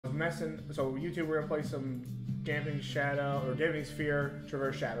messing. So YouTube, we're gonna play some Dampening Shadow or Dampening Sphere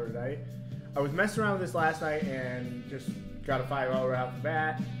Traverse Shadow today. I was messing around with this last night and just got a 5-0 right off the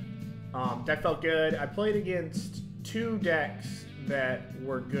bat. Deck felt good. I played against 2 decks that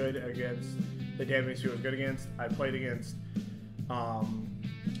were good against the Dampening Sphere was good against. I played against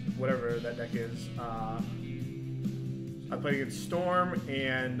whatever that deck is. I played against Storm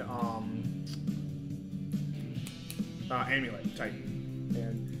and Amulet Titan,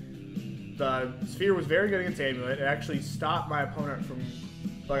 and the Sphere was very good against Amulet. It actually stopped my opponent from,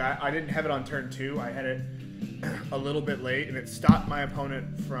 like, I didn't have it on turn 2. I had it a little bit late, and it stopped my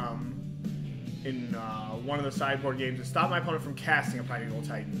opponent from, in one of the sideboard games, it stopped my opponent from casting a Primeval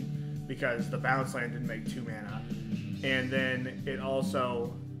Titan because the bounce land didn't make 2 mana, and then it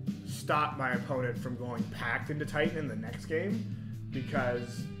also stopped my opponent from going packed into Titan in the next game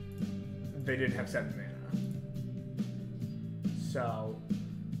because they didn't have 7 mana. So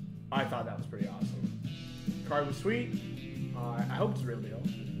I thought that was pretty awesome. The card was sweet. I hope it's a real deal.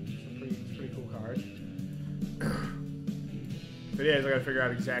 It's a pretty cool card. If it is, I gotta figure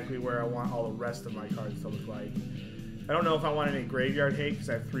out exactly where I want all the rest of my cards to look like. I don't know if I want any graveyard hate because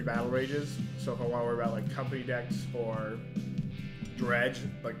I have 3 Battle Rages. So if I want to worry about like company decks or Dredge,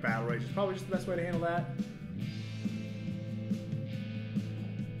 like Battle Rage is probably just the best way to handle that.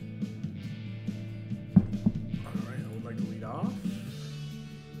 Alright, I would like to lead off.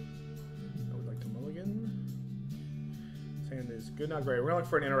 I would like to mulligan. Saying this good, not great. We're gonna look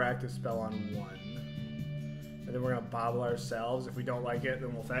for an interactive spell on 1. And then we're gonna bauble ourselves. If we don't like it,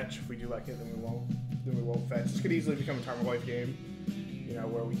 then we'll fetch. If we do like it, then we won't fetch. This could easily become a Tarmogoyf game, you know,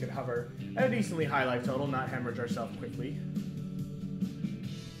 where we could hover at a decently high life total, not hemorrhage ourselves quickly.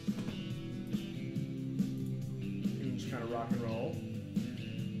 Kind of rock and roll.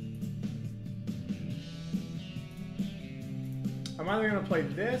 I'm either gonna play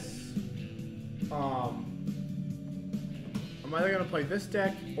this. I'm either gonna play this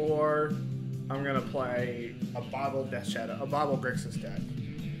deck or I'm gonna play a Bauble Death Shadow, a Bauble Grixis deck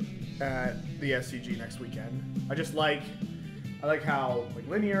at the SCG next weekend. I like how like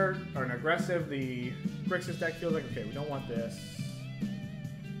linear or an aggressive the Grixis deck feels like. Okay, we don't want this.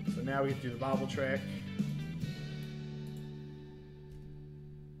 So now we have to do the Bauble trick.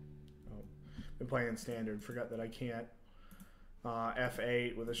 Been playing in standard. Forgot that I can't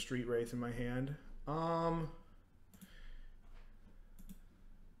F8 with a Street Wraith in my hand. I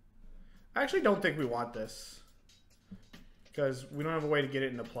actually don't think we want this because we don't have a way to get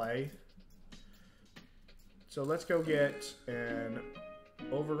it into play. So let's go get an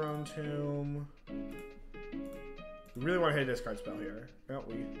Overgrown Tomb. We really want to hit a discard spell here. Oh,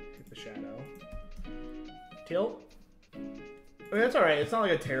 we hit the Shadow. Tilt. I mean, that's alright. It's not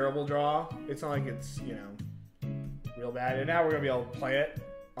like a terrible draw. It's not like it's, you know, real bad. And now we're going to be able to play it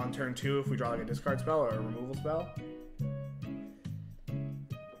on turn 2 if we draw like a discard spell or a removal spell.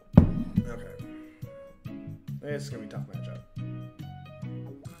 Okay. This is going to be a tough matchup.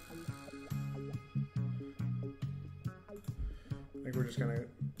 I think we're just going to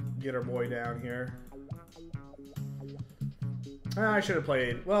get our boy down here. I should have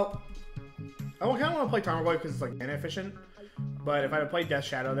played... Well, I kind of want to play Tarmogoyf because it's like mana efficient. But if I had played Death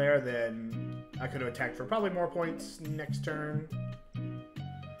Shadow there, then I could have attacked for probably more points next turn.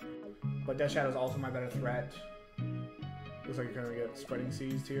 But Death Shadow is also my better threat. Looks like you're going to get Spreading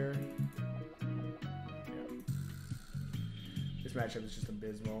Seized here. Yeah. This matchup is just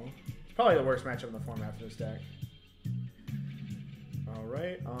abysmal. It's probably the worst matchup in the format for this deck.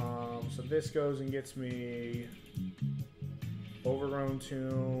 Alright, so this goes and gets me Overgrown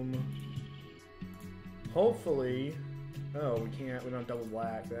Tomb. Hopefully... Oh, we can't. We don't have double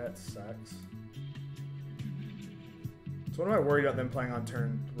black. That sucks. So what am I worried about them playing on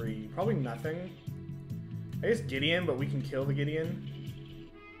turn 3? Probably nothing. I guess Gideon, but we can kill the Gideon.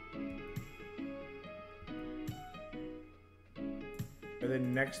 And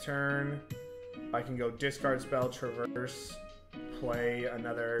then next turn, I can go discard spell, traverse, play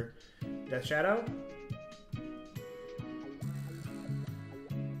another Death Shadow.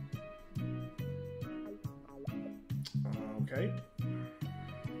 Okay.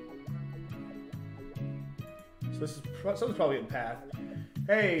 So this is something's probably in path.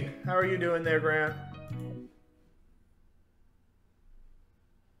 Hey, how are you doing there, Grant?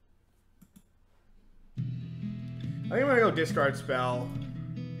 I think I'm gonna go discard spell.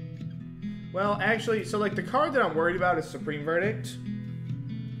 Well, actually, so like the card that I'm worried about is Supreme Verdict.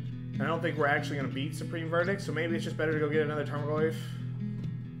 I don't think we're actually gonna beat Supreme Verdict, so maybe it's just better to go get another Tarmogoyf.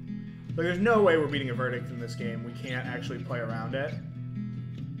 Like, there's no way we're beating a Verdict in this game. We can't actually play around it.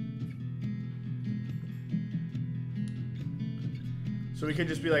 So we could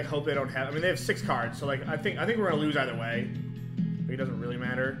just be like, hope they don't have. I mean, they have 6 cards, so like I think we're gonna lose either way. But it doesn't really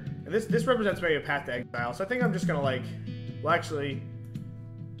matter. And this represents maybe a path to exile. So I think I'm just gonna like, well actually,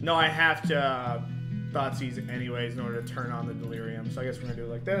 no, I have to Thoughtseize anyways in order to turn on the Delirium. So I guess we're gonna do it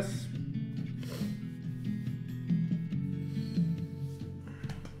like this.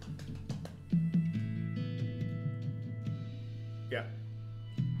 Yeah.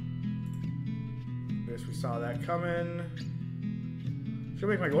 I guess we saw that coming. Should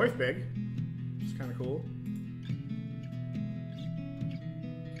make my Goyf big. It's kind of cool.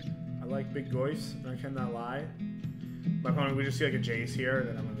 I like big Goyfs, I cannot lie. My opponent, we just see like a Jace here, and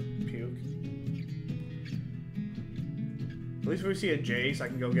then I'm gonna puke. At least if we see a Jace, I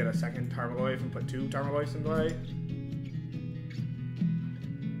can go get a second Tarmogoyf and put 2 Tarmogoyfs in play.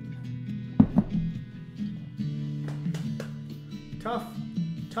 Tough.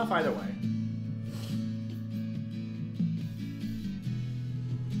 Tough either way.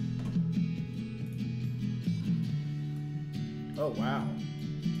 Oh, wow.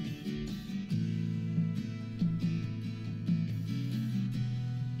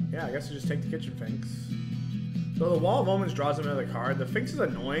 Yeah, I guess I just take the Kitchen Finks. So the Wall of Omens draws him another card. The Finks is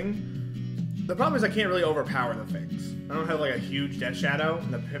annoying. The problem is I can't really overpower the Finks. I don't have like a huge Death Shadow,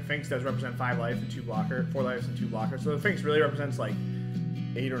 and the Finks does represent 5 life and 2 blocker, 4 lives and 2 blockers. So the Finks really represents like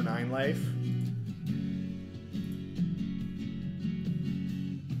 8 or 9 life.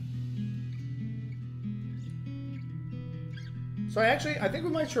 So I think we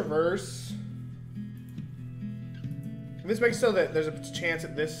might Traverse. This makes so that there's a chance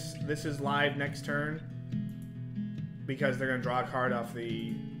that this is live next turn, because they're gonna draw a card off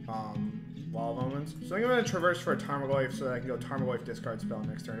the Wall of Omens. So I'm gonna Traverse for a Tarmogoyf so that I can go Tarmogoyf discard spell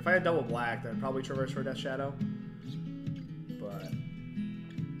next turn. If I had double black, then I'd probably Traverse for a Death Shadow. But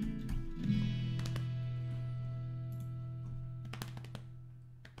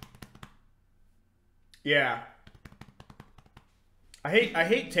yeah. I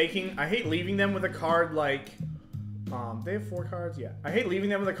hate leaving them with a card like, they have 4 cards? Yeah. I hate leaving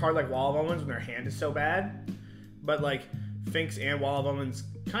them with a card like Wall of Omens when their hand is so bad. But like, Finks and Wall of Omens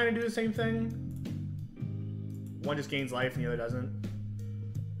kind of do the same thing. One just gains life and the other doesn't.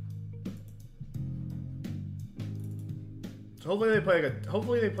 So hopefully they play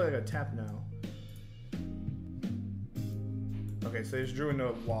like a tap now. Okay, so they just drew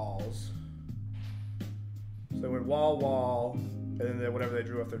into walls. So they went wall, and then whatever they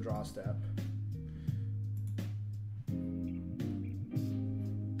drew off their draw step.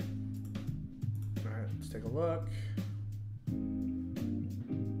 Alright, let's take a look.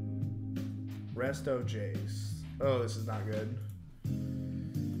 Resto Jace. Oh, this is not good.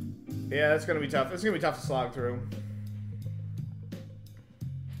 Yeah, that's gonna be tough. It's gonna be tough to slog through.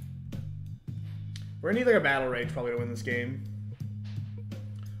 We're gonna need like a Battle Rage probably to win this game.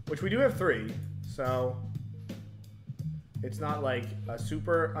 Which we do have 3, so it's not like a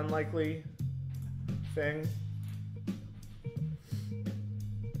super unlikely thing.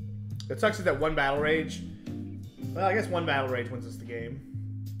 It sucks that 1 Battle Rage. Well, I guess 1 Battle Rage wins us the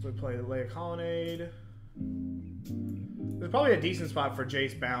game. So we play the Lay a Colonnade. There's probably a decent spot for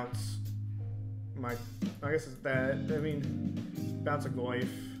Jace bounce. I guess it's that. I mean, bounce a Goyf.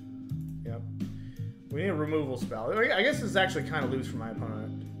 Yep. We need a removal spell. I guess this is actually kind of loose for my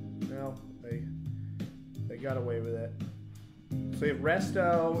opponent. Well, they got away with it. So you have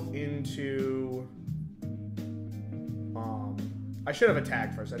Resto into. I should have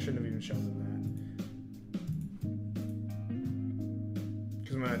attacked first. I shouldn't have even shown them that.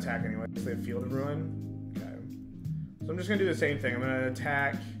 Because I'm going to attack anyway. So they have Field of Ruin. Okay. So I'm just going to do the same thing. I'm going to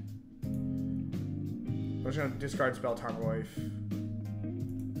attack. I'm just going to discard spell Tarmogoyf.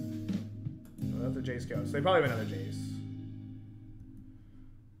 Let the Jace go. So they probably have another Jace.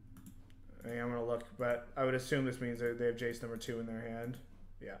 I'm going to look, but I would assume this means they have Jace number 2 in their hand.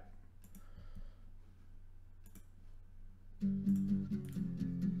 Yeah.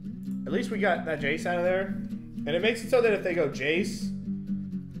 At least we got that Jace out of there. And it makes it so that if they go Jace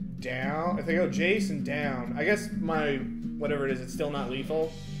down, if they go Jace and down, I guess my, whatever it is, it's still not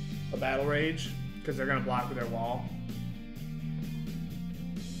lethal, a Battle Rage, because they're going to block with their wall.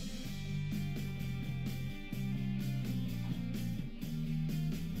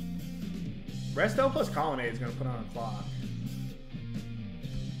 Resto plus Colonnade is going to put on a clock.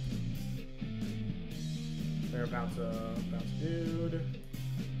 There, bounce a dude.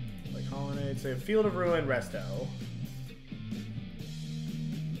 Like Colonnade. So you have Field of Ruin, Resto.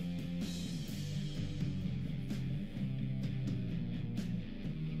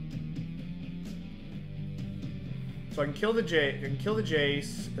 So I can kill the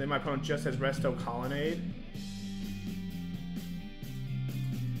Jace, and then my opponent just has Resto Colonnade.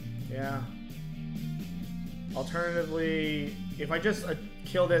 Yeah. Alternatively, if I just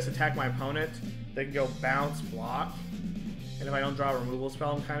kill this, attack my opponent, they can go bounce, block. And if I don't draw a removal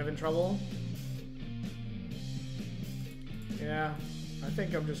spell, I'm kind of in trouble. Yeah, I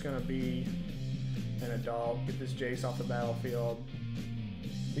think I'm just going to be an adult. Get this Jace off the battlefield.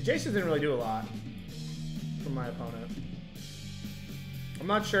 The Jaces didn't really do a lot from my opponent. I'm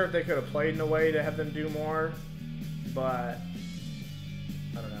not sure if they could have played in a way to have them do more, but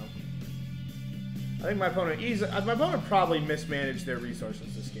I don't know. I think my opponent probably mismanaged their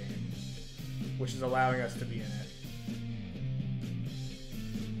resources this game, which is allowing us to be in it.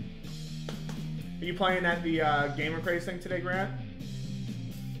 Are you playing at the Gamer Craze thing today, Grant?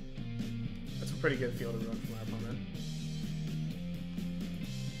 That's a pretty good field to run for my opponent.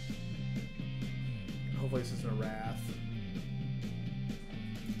 Hopefully this isn't a Wrath.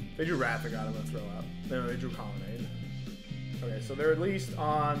 If they drew Wrath, I got him to throw up. No, they drew Colonnade. Okay, so they're at least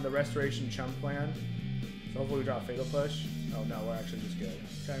on the Restoration Chunk plan. So hopefully we draw a Fatal Push. Oh no, we're actually just good.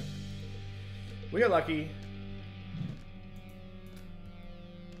 Okay. We got lucky.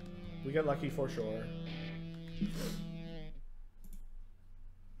 We got lucky for sure.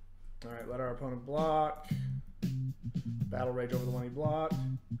 Alright, let our opponent block. Battle Rage over the one he blocked.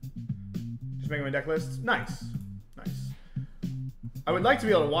 Just make him a deck list. Nice. Nice. I would like to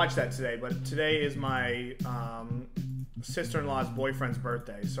be able to watch that today, but today is my sister-in-law's boyfriend's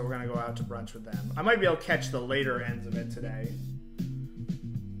birthday, so we're going to go out to brunch with them. I might be able to catch the later ends of it today.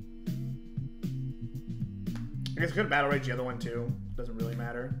 I guess I could have Battle Rage the other one too. Doesn't really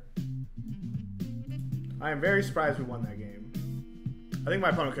matter. I am very surprised we won that game. I think my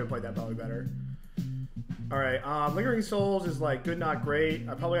opponent could have played that probably better. Alright, Lingering Souls is like good, not great.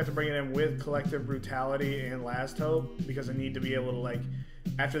 I probably have to bring it in with Collective Brutality and Last Hope because I need to be able to, like,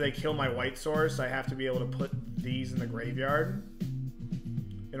 after they kill my white source, I have to be able to put these in the graveyard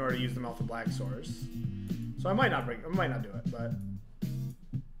in order to use them off the black source. So I might not do it, but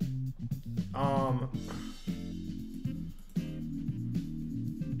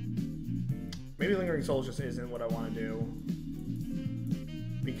maybe Lingering Souls just isn't what I want to do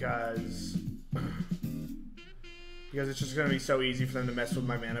because it's just going to be so easy for them to mess with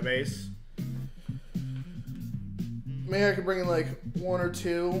my mana base. Maybe I could bring in like one or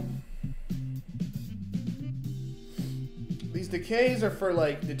two. These decays are for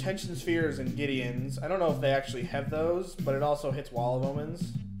like Detention Spheres and Gideons. I don't know if they actually have those, but it also hits Wall of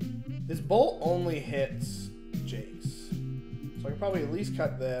Omens. This bolt only hits Jace. So I can probably at least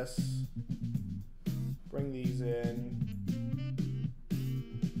cut this. Bring these in.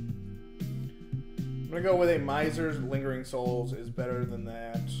 I'm gonna go with a Miser's Lingering Souls is better than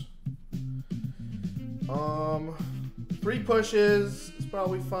that. 3 pushes is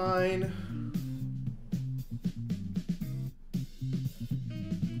probably fine.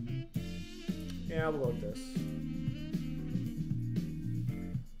 Yeah, I'll go with this.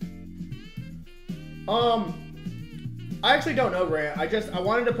 I actually don't know, Grant. I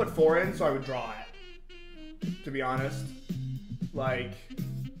wanted to put 4 in so I would draw it. To be honest, like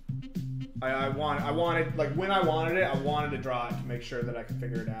I wanted like when I wanted it, I wanted to draw it to make sure that I could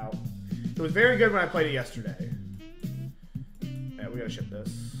figure it out. It was very good when I played it yesterday. Yeah, we gotta ship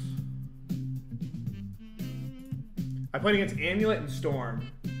this. I played against Amulet and Storm,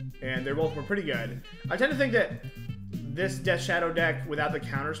 and they both were pretty good. I tend to think that this Death Shadow deck without the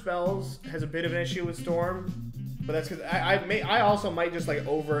counter spells has a bit of an issue with Storm, but that's because I also might just like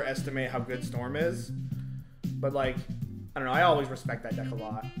overestimate how good Storm is. But like, I don't know, I always respect that deck a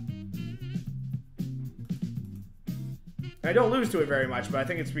lot. And I don't lose to it very much, but I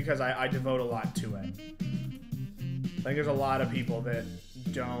think it's because I devote a lot to it. I think there's a lot of people that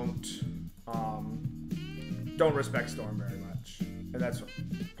don't respect Storm very much. And that's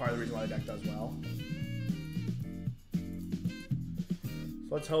part of the reason why the deck does well.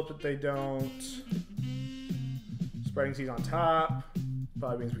 So let's hope that they don't. Spreading Seas on top.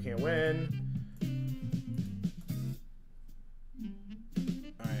 Probably means we can't win.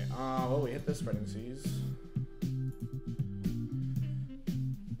 Alright, well, we hit this Spreading Seas.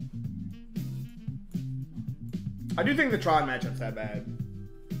 I do think the Tron matchup's that bad.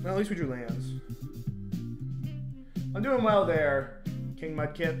 Well, at least we drew lands. I'm doing well there, King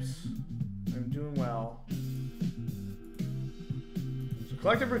Mudkips. I'm doing well. So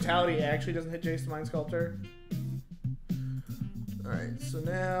Collective Brutality actually doesn't hit Jace the Mind Sculptor. Alright, so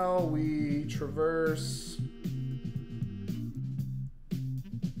now we traverse.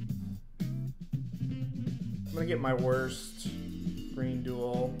 I'm gonna get my worst green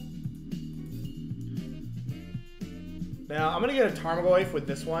duel. Now, I'm gonna get a Tarmogoyf with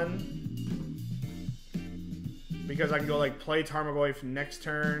this one Because I can go like play Tarmogoyf next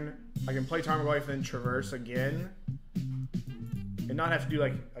turn. I can play Tarmogoyf and then Traverse again. And not have to do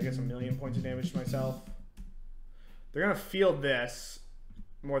like, I guess, 1,000,000 points of damage to myself. They're gonna field this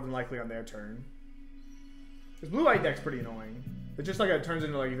more than likely on their turn. This blue white deck's pretty annoying. It's just like it turns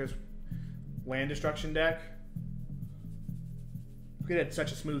into like this land destruction deck. We could have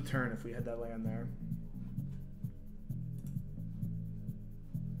such a smooth turn if we had that land there.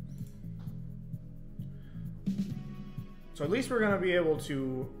 So at least we're gonna be able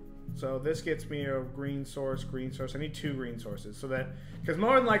to. So this gets me a green source, green source. I need 2 green sources so that, because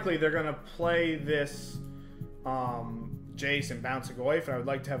more than likely they're gonna play this Jace and bounce a Goyf, and I would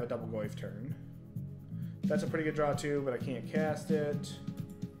like to have a double Goyf turn. That's a pretty good draw too, but I can't cast it.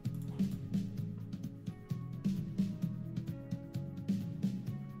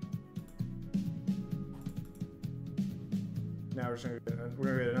 Now we're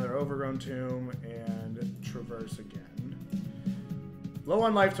gonna get another Overgrown Tomb and Traverse again. Low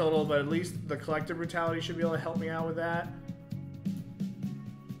on life total, but at least the Collective Brutality should be able to help me out with that.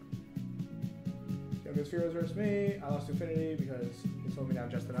 Youngest Heroes versus me. I lost Infinity because it slowed me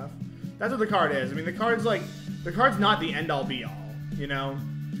down just enough. That's what the card is. I mean, the card's not the end all be all. You know,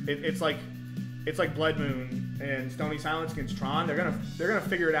 it's like Blood Moon and Stony Silence against Tron. They're gonna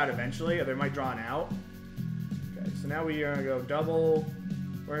figure it out eventually, or they might draw an out. Okay, so now we are gonna go double.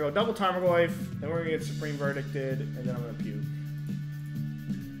 We're gonna go double Tarmogoyf, then we're gonna get Supreme Verdicted, and then I'm gonna puke.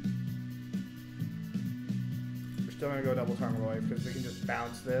 We're still gonna go double Tarmogoyf because they can just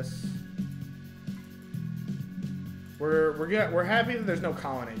bounce this. We're happy that there's no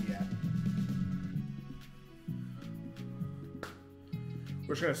Colonnade yet.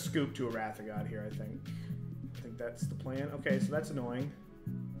 We're just gonna scoop to a Wrath of God here, I think. I think that's the plan. Okay, so that's annoying.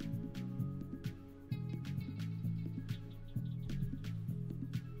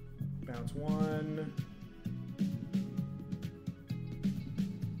 Bounce 1.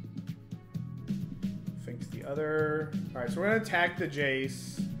 Finks the other. Alright, so we're gonna attack the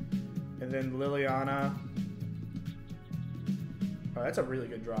Jace. And then Liliana. Oh, that's a really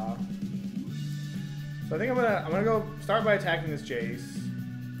good draw. So I think I'm gonna go start by attacking this Jace.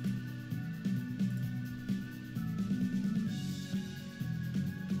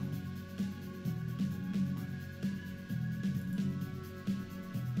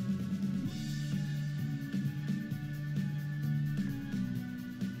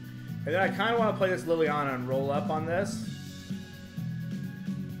 And then I kind of want to play this Liliana and roll up on this.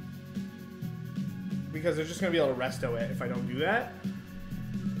 Because they're just going to be able to resto it if I don't do that.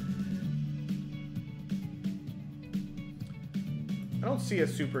 I don't see a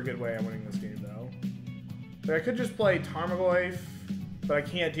super good way of winning this game, though. But I could just play Tarmogoyf, but I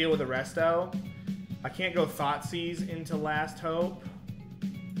can't deal with the resto. I can't go Thoughtseize into Last Hope.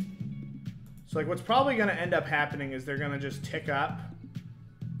 So like, what's probably going to end up happening is they're going to just tick up.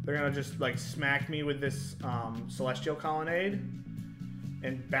 They're going to just like smack me with this Celestial Colonnade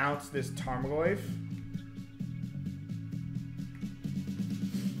and bounce this Tarmogoyf.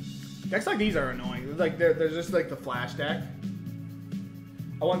 Decks like these are annoying. Like they're just like the flash deck.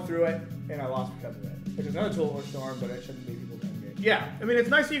 I went through it and I lost because of it. Which is another tool or storm, but it shouldn't be people playing games. Yeah, I mean it's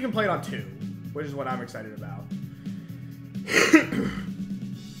nice that you can play it on 2, which is what I'm excited about.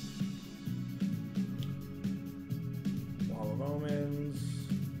 Wall of Omens.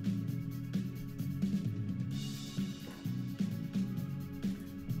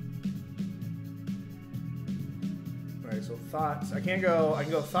 Alright, so Thoughts. I can go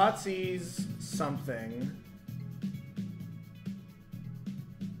Thoughtseize something.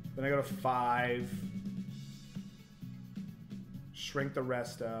 Then I go to 5. Shrink the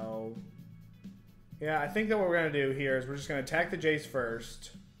resto. Yeah, I think that what we're going to do here is we're just going to attack the Jace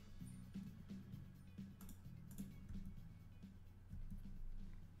first.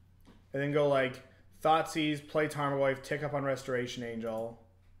 And then go like Thoughtseize, play Tarmogoyf, tick up on Restoration Angel.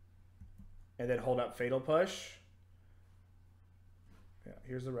 And then hold up Fatal Push. Yeah,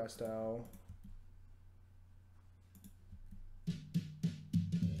 here's the resto.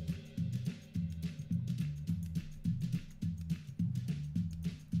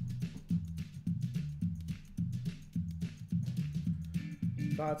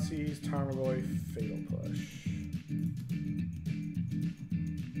 Thoughtseize, Tarmogoyf, Fatal Push.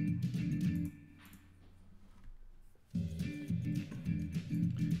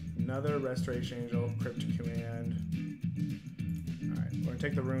 Another Restoration Angel, Crypt Command. Alright, we're gonna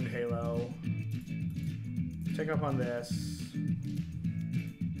take the Ruined Halo. Take up on this.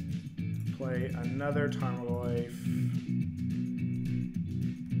 Play another Tarmogoyf.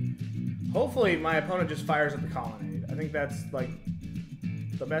 Hopefully my opponent just fires at the Colonnade. I think that's like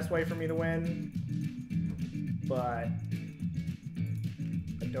the best way for me to win. but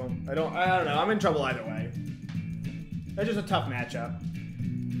I don't know. I'm in trouble either way. That's just a tough matchup.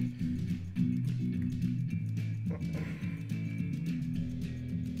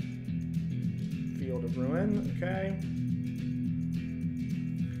 Field of Ruin, okay.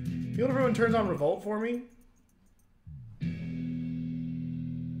 Field of Ruin turns on Revolt for me.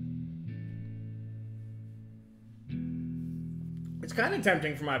 It's kind of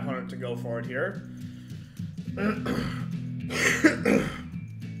tempting for my opponent to go for it here.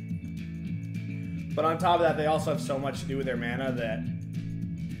 But on top of that, they also have so much to do with their mana that,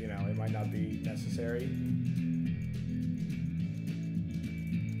 you know, it might not be necessary.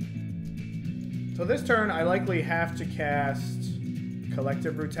 So this turn, I likely have to cast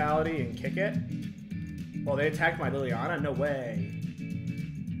Collective Brutality and kick it. Well, they attacked my Liliana? No way.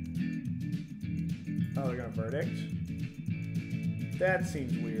 Oh, they're gonna Verdict? That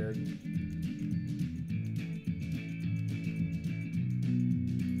seems weird.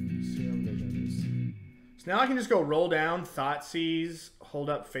 Serum Visions. So now I can just go roll down, Thoughtseize, hold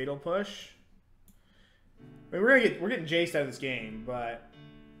up Fatal Push. I mean, we're getting Jaced out of this game, but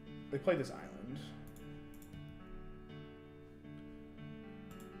they played this island.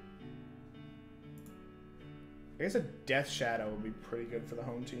 I guess a Death Shadow would be pretty good for the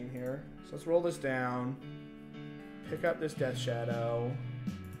home team here. So let's roll this down. Pick up this Death Shadow.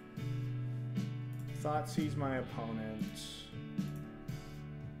 Thoughtseize my opponent.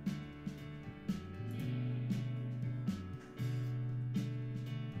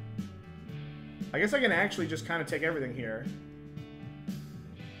 I guess I can actually just kind of take everything here.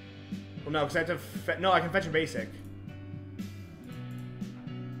 Well, no, because I have to... No, I can fetch a basic.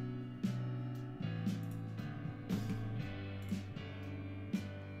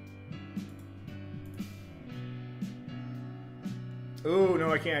 Ooh,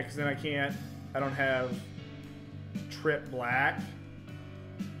 no, I can't, because then I can't... I don't have Trip Black.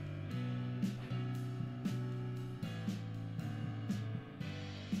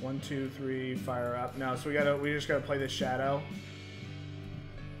 One, two, three, fire up. No, so we just gotta play this Shadow.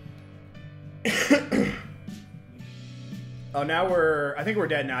 Oh, now I think we're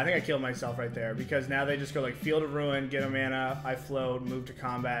dead now. I think I killed myself right there, because now they just go like Field of Ruin, get a mana, I float, move to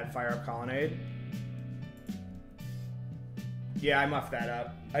combat, fire up Colonnade. Yeah, I muffed that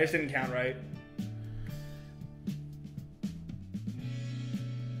up. I just didn't count right.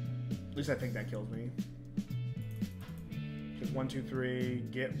 At least I think that kills me. Just 1, 2, 3,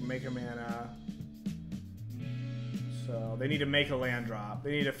 make a mana. So they need to make a land drop.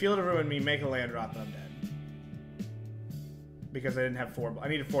 They need a Field of Ruin me, make a land drop, and I'm dead. Because I didn't have I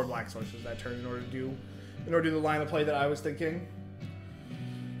needed 4 black sources that turn in order to do the line of play that I was thinking.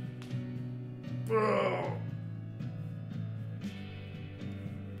 Ugh.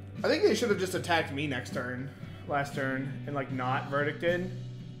 I think they should have just attacked me last turn, and like not verdicted,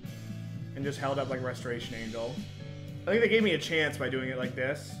 and just held up like Restoration Angel. I think they gave me a chance by doing it like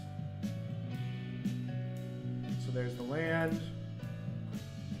this. So there's the land.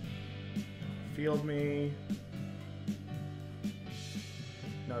 Field me.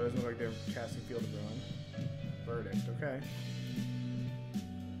 No, it doesn't look like they're casting Field of Ruin. Verdict, okay.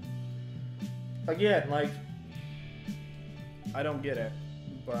 Again, like, I don't get it.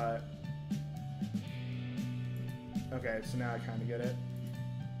 But okay, so now I kind of get it.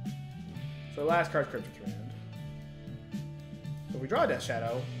 So last card's Cryptic Command. So if we draw a Death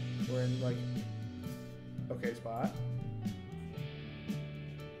Shadow, we're in like okay spot.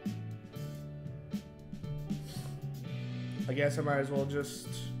 I guess I might as well just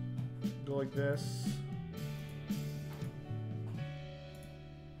go like this.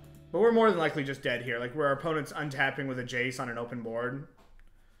 But we're more than likely just dead here. Like, where our opponent's untapping with a Jace on an open board.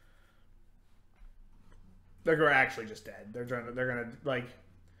 They're actually just dead. They're gonna like,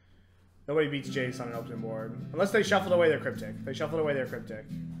 nobody beats Jace on an open board unless they shuffled away their Cryptic. They shuffled away their Cryptic,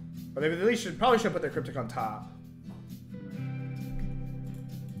 but they at least probably should put their Cryptic on top.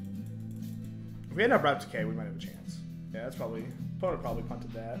 If we had an Abrupt Decay, we might have a chance. Yeah, that's probably opponent probably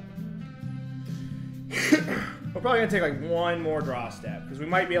punted that. We're probably gonna take like one more draw step because we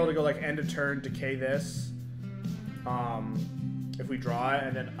might be able to go like end of turn, decay this. If we draw it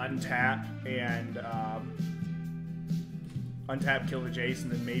and then untap and untap, kill the Jace,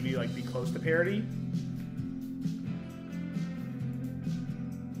 and then maybe like be close to parity.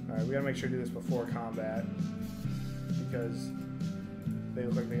 All right, we gotta make sure to do this before combat because they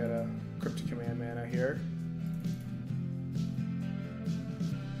look like they got a Cryptic Command mana here.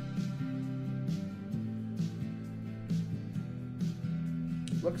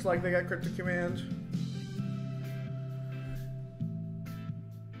 Looks like they got Cryptic Command.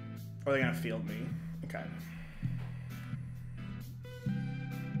 Or are they gonna field me? Okay.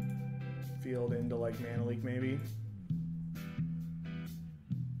 field into like Mana Leak maybe.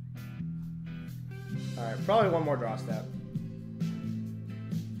 Alright, probably one more draw step.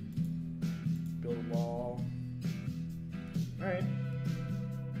 Build a wall. Alright.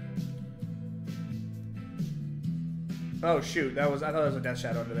 Oh shoot, I thought there was a Death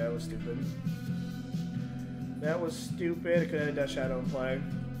Shadow under there. That was stupid. That was stupid. I could have had a Death Shadow in play.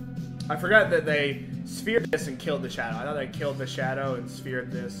 I forgot that they sphered this and killed the Shadow. I thought they killed the Shadow and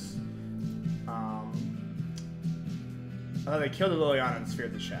sphered this. I thought they killed the Liliana and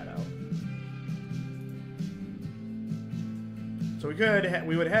sphered the Shadow. So we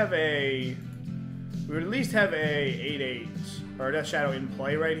would at least have a 8/8 or a Death Shadow in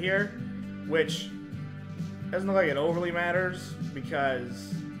play right here, which doesn't look like it overly matters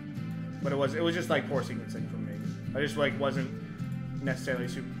because, but it was just like poor sequencing for me. I just like wasn't necessarily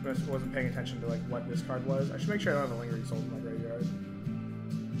wasn't paying attention to like what this card was. I should make sure I don't have a Lingering Soul in my graveyard.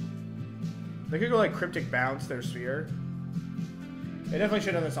 They could go like Cryptic Bounce their Sphere. They definitely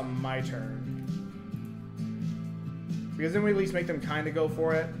should have done this on my turn. Because then we at least make them kind of go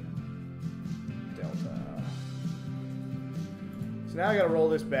for it. Delta. So now I gotta roll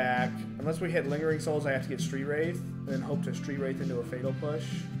this back. Unless we hit Lingering Souls, I have to get Street Wraith. And then hope to Street Wraith into a Fatal Push.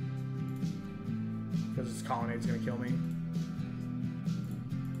 Because this Colonnade's gonna kill me.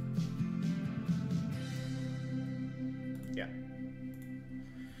 Yeah.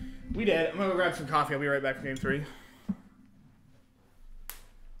 We did. I'm gonna go grab some coffee. I'll be right back for game 3.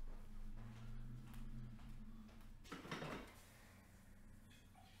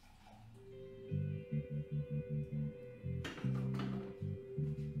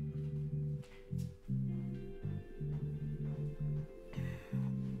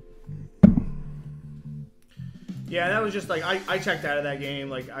 Yeah, that was just like, I checked out of that game,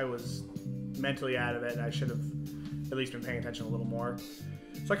 like I was mentally out of it, and I should have at least been paying attention a little more.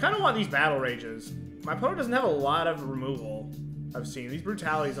 So I kind of want these Battle Rages. My opponent doesn't have a lot of removal I've seen. These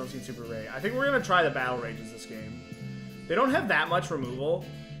Brutalities don't seem super great. I think we're going to try the Battle Rages this game. They don't have that much removal,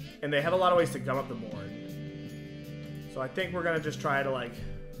 and they have a lot of ways to gum up the board. So I think we're going to just try to like,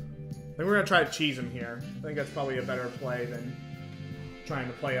 I think we're going to try to cheese them here. I think that's probably a better play than trying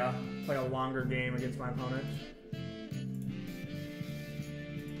to play a longer game against my opponent.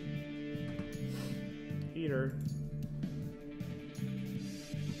 Heater.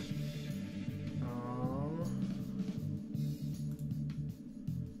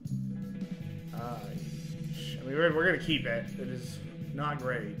 I mean, we're gonna keep it. It is not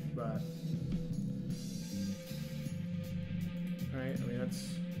great, but all right. I mean, that's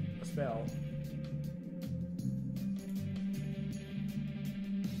a spell.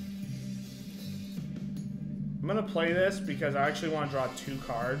 I'm gonna play this because I actually want to draw 2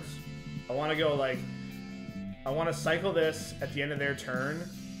 cards. I want to go like, I want to cycle this at the end of their turn,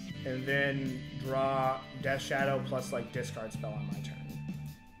 and then draw Death Shadow plus like discard spell on my turn.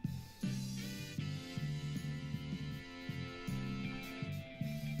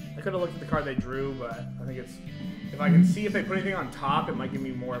 I could have looked at the card they drew, but I think it's, if I can see if they put anything on top, it might give me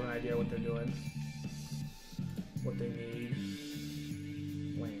more of an idea what they're doing. What they need.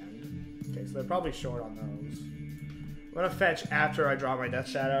 Land. Okay, so they're probably short on those. I'm gonna fetch after I draw my Death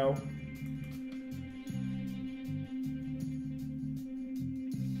Shadow.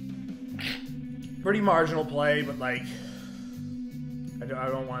 Pretty marginal play, but like, I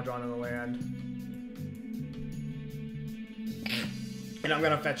don't want to draw another land. And I'm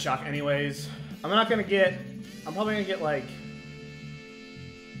gonna fetch Shock anyways. I'm probably gonna get like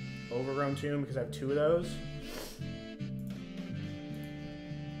Overgrown Tomb because I have 2 of those.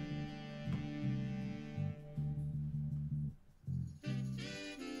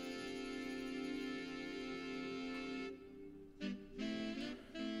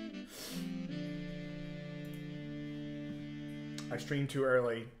 I streamed too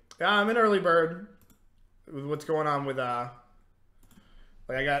early. Yeah, I'm an early bird. With what's going on with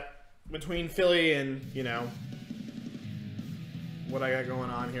like I got between Philly and, you know, what I got going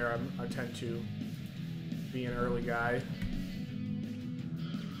on here, I tend to be an early guy.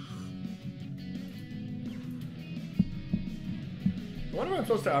 I wonder if I'm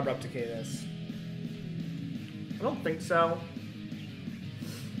supposed to Abrupt Decay this. I don't think so.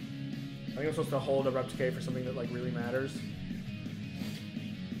 I think I'm supposed to hold Abrupt Decay for something that like really matters.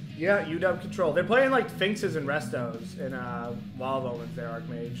 Yeah, UW control. They're playing like Sphinxes and Restos in Wall of Omens there,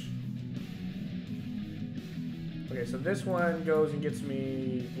 Archmage. Okay, so this one goes and gets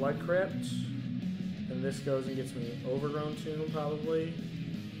me Blood Crypt. And this goes and gets me Overgrown Tomb, probably.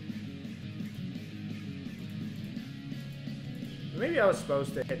 Maybe I was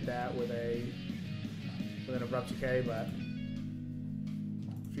supposed to hit that with an Abrupt Decay, but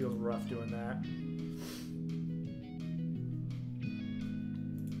feels rough doing that.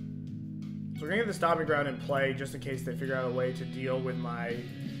 So we're gonna get the Stomping Ground in play just in case they figure out a way to deal with my...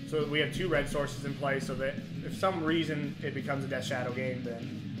 So we have 2 red sources in play so that if some reason it becomes a Death Shadow game,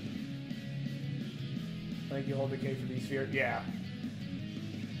 then... I think you hold Decay for these spheres. Yeah.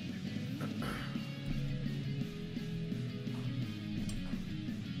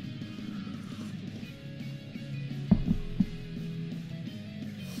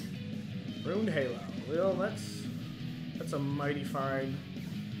 Ruined Halo. Well, that's a mighty fine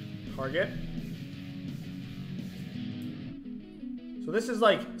target. So this is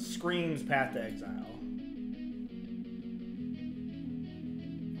like Scream's Path to Exile.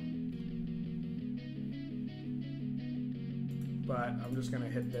 But I'm just gonna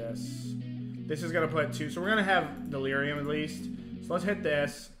hit this. This is gonna put 2, so we're gonna have Delirium at least. So let's hit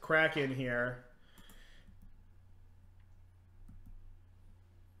this, crack in here.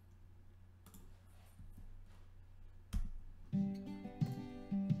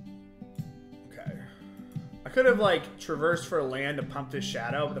 I could have, like, traversed for a land to pump this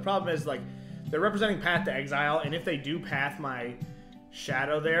Shadow, but the problem is, like, they're representing Path to Exile, and if they do path my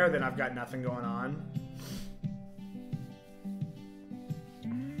Shadow there, then I've got nothing going on.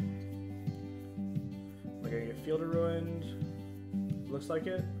 Am I gonna get Field of Ruined? Looks like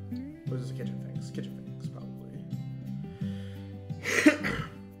it. Or is this a Kitchen Finks? Kitchen Finks, probably.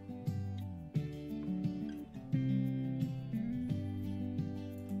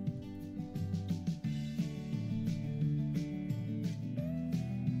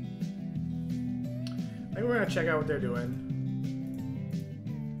 We're gonna check out what they're doing.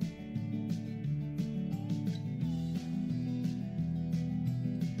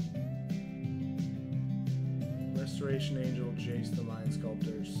 Restoration Angel, Jace the Mind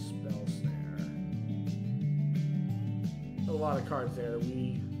Sculptor, Spell Snare. A lot of cards there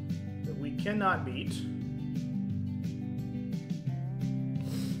that we cannot beat.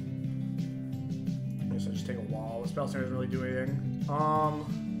 I guess I just take a wall. The Spell Snare doesn't really do anything.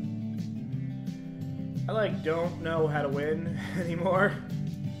 I like don't know how to win anymore.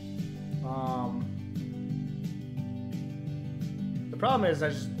 The problem is I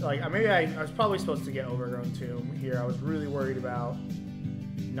just like maybe I was probably supposed to get Overgrown Tomb here. I was really worried about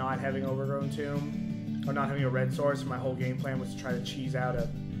not having Overgrown Tomb or not having a red source. My whole game plan was to try to cheese out a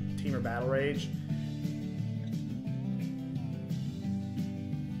Temur Battle Rage.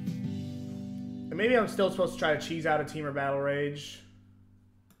 And maybe I'm still supposed to try to cheese out a Temur Battle Rage.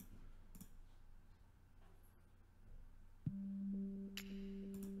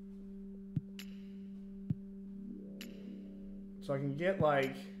 So I can get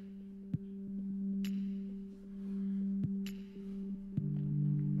like I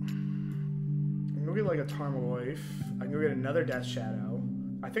can go get like a Tarmogoyf. I can go get another Death Shadow.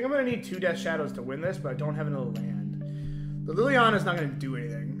 I think I'm gonna need 2 Death Shadows to win this, but I don't have another land. The Liliana is not gonna do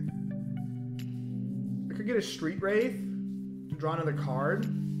anything. I could get a Street Wraith to draw another card.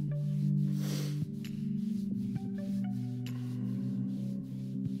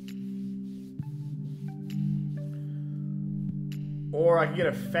 Or I can get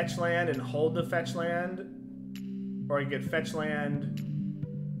a fetch land and hold the fetch land. Or I can get fetch land,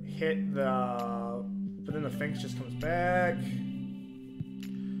 hit the... But then the Finks just comes back.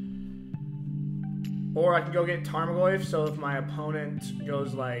 Or I can go get Tarmogoyf, so if my opponent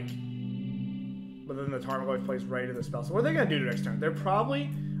goes like... But then the Tarmogoyf plays right into the spell. So what are they going to do next turn? They're probably...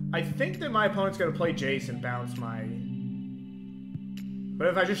 I think that my opponent's going to play Jace and bounce my... But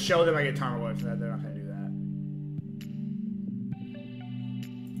if I just show them I get Tarmogoyf, then they're not going to do that.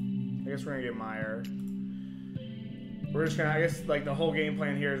 I guess we're gonna get Mire. We're just gonna, I guess, like the whole game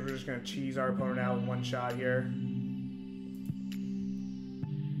plan here is we're just gonna cheese our opponent out with 1 shot here.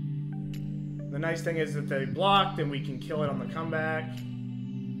 The nice thing is that they block, then we can kill it on the comeback.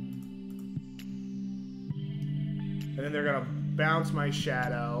 And then they're gonna bounce my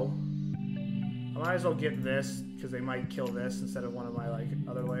Shadow. I might as well get this because they might kill this instead of one of my like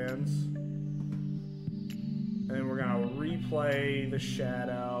other lands. And then we're gonna replay the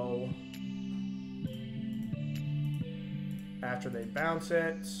Shadow after they bounce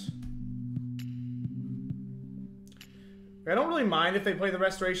it. I don't really mind if they play the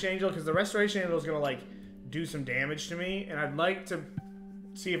Restoration Angel because the Restoration Angel is gonna like do some damage to me, and I'd like to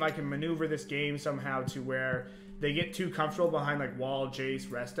see if I can maneuver this game somehow to where they get too comfortable behind like Wall, Jace,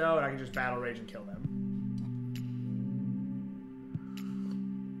 Resto, and I can just Battle Rage and kill them.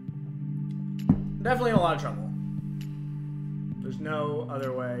 Definitely in a lot of trouble. There's no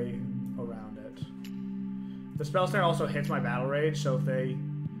other way around it. The Spell Snare also hits my Battle Rage, so if they... You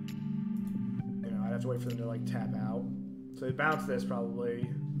know, I'd have to wait for them to, like, tap out. So they bounce this, probably.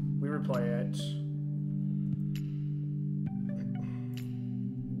 underplay it.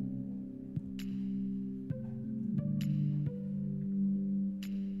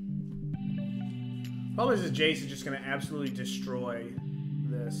 Problem is, Jace is just going to absolutely destroy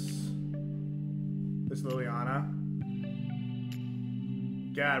this Liliana.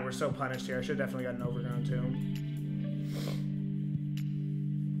 God, we're so punished here. I should have definitely got an Overgrown Tomb.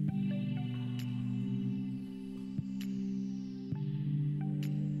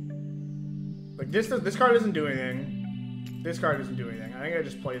 Like, this card doesn't do anything. This card doesn't do anything. I think I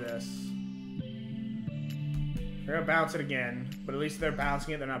just play this. They're going to bounce it again, but at least they're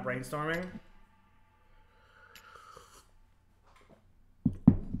bouncing it, they're not brainstorming.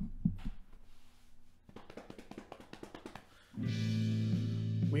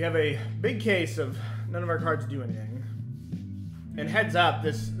 We have a big case of none of our cards do anything. And heads up,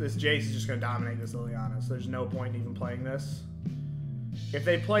 this Jace is just going to dominate this Liliana, so there's no point in even playing this. If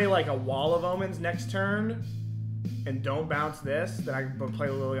they play like a Wall of Omens next turn and don't bounce this, then I can play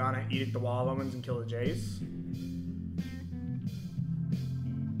Liliana, Edict the Wall of Omens, and kill the Jace.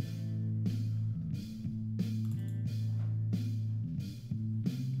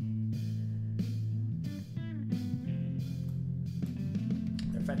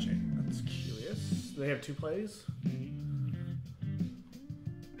 Fetching. That's curious. They have 2 plays.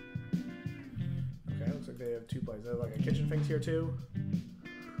 Okay, looks like they have 2 plays. They have like a Kitchen Finks here too.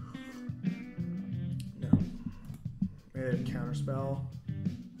 No. Maybe they have Counterspell.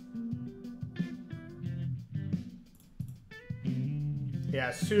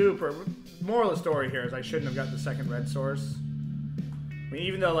 Yeah, super. Moral of the story here is I shouldn't have got the second red source. I mean,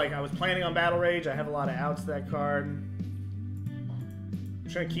 even though like I was planning on Battle Rage, I have a lot of outs to that card.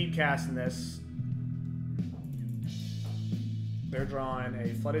 I'm just gonna keep casting this. They're drawing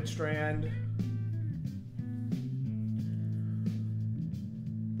a Flooded Strand.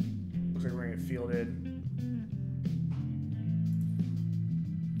 Looks like we're gonna get fielded.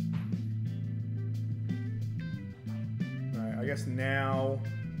 Alright, I guess now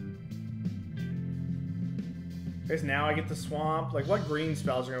I get the swamp. Like, what green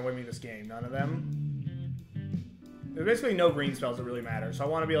spells are gonna win me this game? None of them. There's basically no green spells that really matter, so I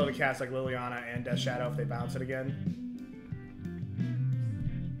want to be able to cast like Liliana and Death Shadow if they bounce it again.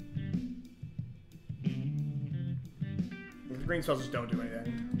 The green spells just don't do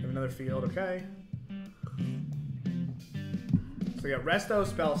anything. We have another field, okay. So we got Resto,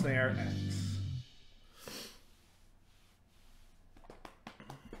 Spell Snare, X.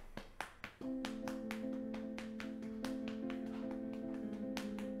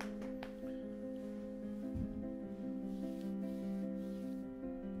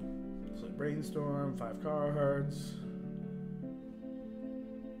 Brainstorm, 5 cards.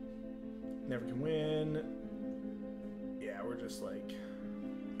 Never can win. Yeah, we're just like...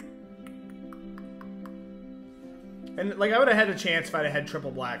 And like I would have had a chance if I'd have had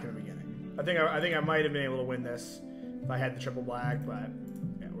triple black in the beginning. I think I might have been able to win this if I had the triple black, but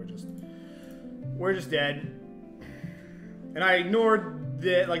yeah, we're just dead. And I ignored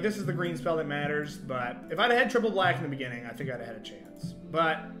the like this is the green spell that matters, but if I'd have had triple black in the beginning, I think I'd have had a chance.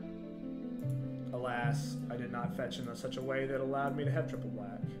 But alas, I did not fetch in such a way that allowed me to have triple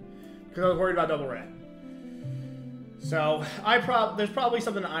black because I was worried about double red. So there's probably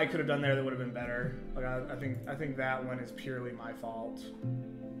something I could have done there that would have been better. Like I think that one is purely my fault.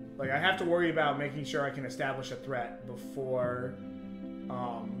 Like I have to worry about making sure I can establish a threat before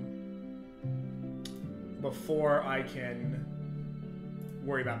I can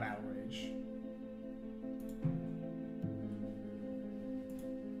worry about Battle Rage.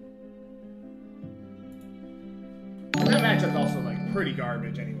 That matchup's also like pretty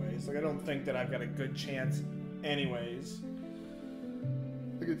garbage anyways. Like I don't think that I've got a good chance anyways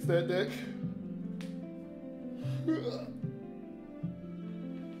against that deck.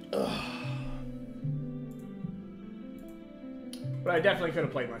 But I definitely could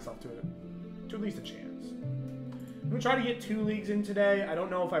have played myself to at least a chance. I'm gonna try to get 2 leagues in today. I don't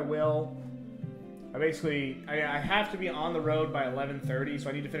know if I will. I have to be on the road by 11:30, so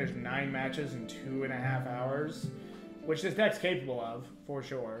I need to finish 9 matches in 2.5 hours, which this deck's capable of, for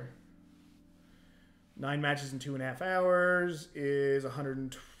sure. 9 matches in 2.5 hours is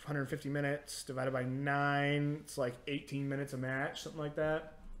 150 minutes divided by 9. It's like 18 minutes a match, something like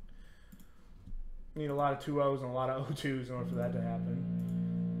that. You need a lot of 2-0s and a lot of 0-2s in order for that to happen.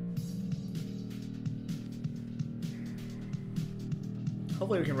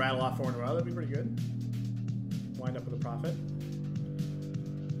 Hopefully we can rattle off 4 in a row. That'd be pretty good. Wind up with a profit.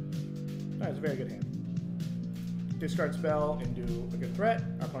 That was a very good hand. Discard spell and do a good threat.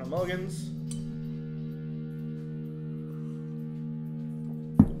 Our opponent mulligans.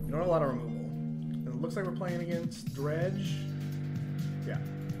 don't have a lot of removal. And it looks like we're playing against Dredge. Yeah.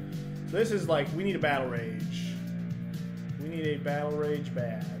 So this is like, we need a Battle Rage. We need a Battle Rage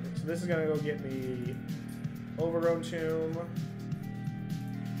bad. So this is going to go get me Overgrown Tomb.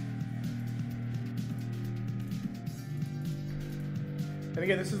 And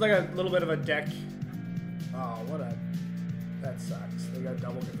again, this is like a little bit of a deck. Oh, what a... That sucks. They got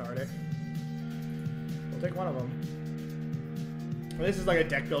double Cathartic. We'll take one of them. Well, this is like a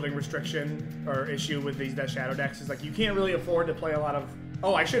deck building restriction or issue with these Death Shadow decks. Is like you can't really afford to play a lot of...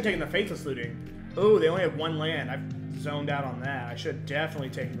 Oh, I should have taken the Faithless Looting. Oh, they only have one land. I've zoned out on that. I should have definitely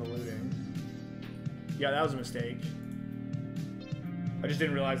taken the Looting. Yeah, that was a mistake. I just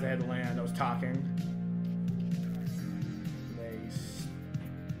didn't realize they had the land. I was talking. They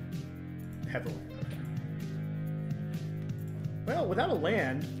have the land. Okay. Well, without a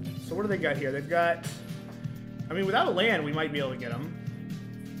land, so what do they got here? They've got... I mean, without a land, we might be able to get them.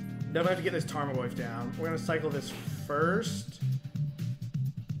 Definitely have to get this Tarmogoyf down. We're going to cycle this first.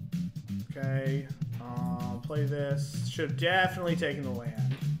 Okay. Play this. Should have definitely taken the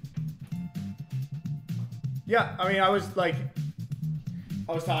land. Yeah, I mean, I was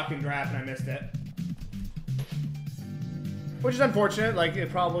talking draft and I missed it. Which is unfortunate. Like, they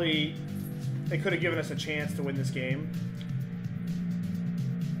could have given us a chance to win this game.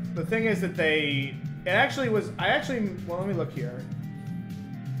 The thing is that well, let me look here.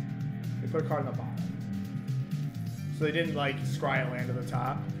 They put a card on the bottom. So they didn't, like, scry a land to the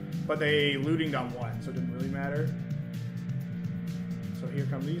top. But they lootinged on one, so it didn't really matter. So here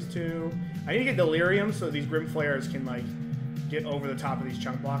come these two. I need to get Delirium so these Grim Flayers can, like, get over the top of these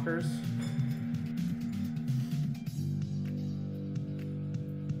chunk blockers.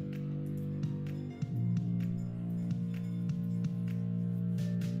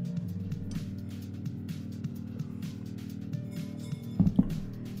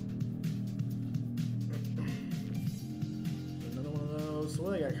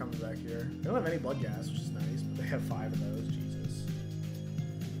 Comes back here. They don't have any blood gas, which is nice, but they have 5 of those. Jesus.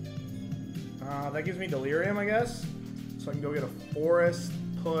 That gives me Delirium, I guess. So I can go get a Forest,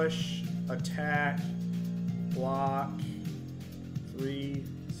 push, attack, block, 3,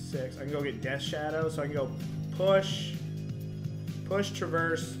 6. I can go get Death Shadow, so I can go push,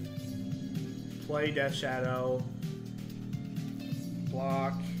 Traverse, play Death Shadow,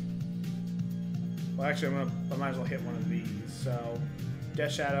 block. Well, actually, I might as well hit one of these. So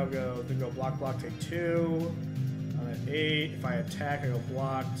Death Shadow go block, take 2. I'm at 8. If I attack, I go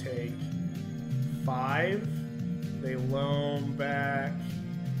block, take 5. They loam back.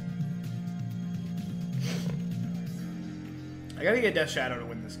 I gotta get Death Shadow to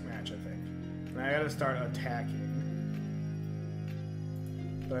win this match, I think. And I gotta start attacking.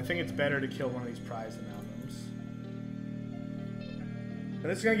 But I think it's better to kill one of these prized amalgams. And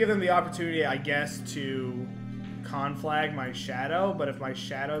this is gonna give them the opportunity, I guess, to conflag my shadow, but if my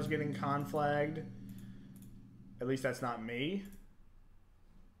shadow's getting conflagged, at least that's not me.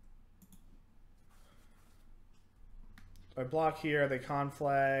 So I block here, they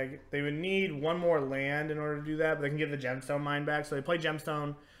conflag. They would need one more land in order to do that, but they can get the gemstone mine back. So they play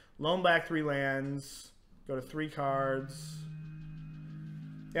gemstone, loan back 3 lands, go to 3 cards.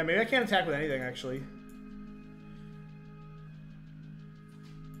 Yeah, maybe I can't attack with anything, actually.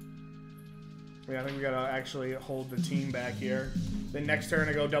 Yeah, I think we gotta actually hold the team back here. Then next turn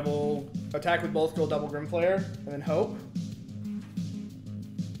I go double attack with both, go double Grim Flayer, and then hope.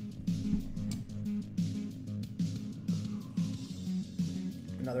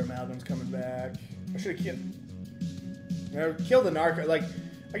 Another amalgam's coming back. I should have killed the Narco. Like,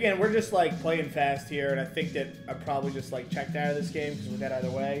 again, we're just like playing fast here, and I think that I probably just like checked out of this game because we're dead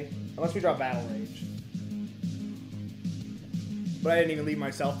either way, unless we draw Battle Rage. But I didn't even leave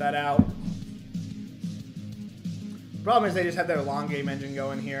myself that out. The problem is they just have their long game engine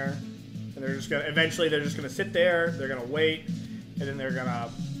going here, and they're just gonna eventually sit there, they're gonna wait, and then they're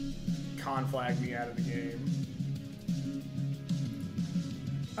gonna conflag me out of the game.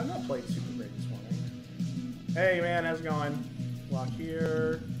 I've not played super great this morning. Hey man, how's it going? Block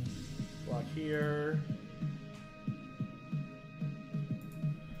here, block here.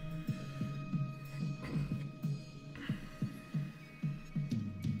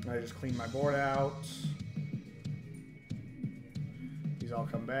 I just cleaned my board out. These all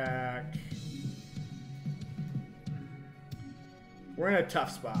come back. We're in a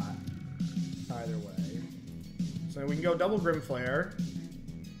tough spot, either way. So we can go double Grim Flayer.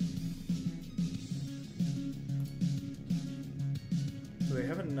 So they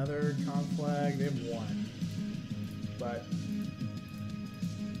have another conflag. They have 1, but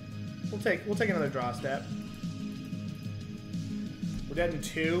we'll take another draw step. We're dead in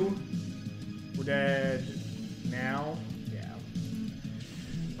 2. We're dead now. Yeah.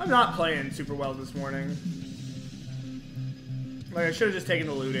 I'm not playing super well this morning. Like, I should have just taken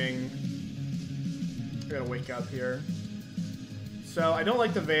the looting. I gotta wake up here. So, I don't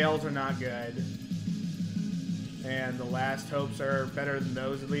like the Veils are not good. And the Last Hopes are better than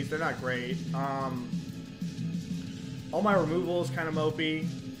those, at least. They're not great. All my removal is kind of mopey.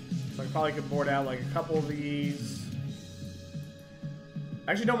 So I probably could board out like a couple of these.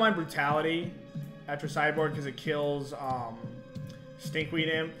 I actually don't mind Brutality after sideboard because it kills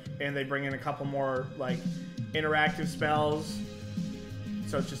Stinkweed Imp, and they bring in a couple more like interactive spells.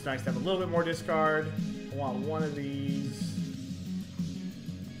 So it's just nice to have a little bit more discard. I want one of these.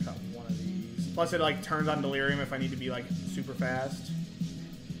 Got one of these. Plus it like turns on Delirium if I need to be like super fast.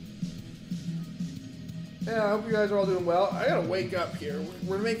 Yeah, I hope you guys are all doing well. I gotta wake up here.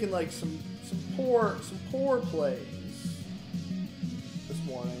 We're making like some poor plays this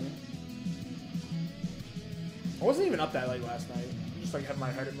morning. I wasn't even up that late last night. Just like had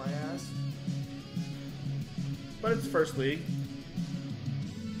my head in my ass. But it's first league.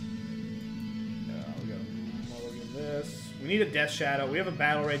 Yeah, we gotta mulligan this. We need a Death Shadow. We have a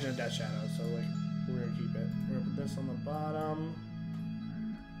Battle Rage and a Death Shadow, so like we're gonna keep it. We're gonna put this on the bottom.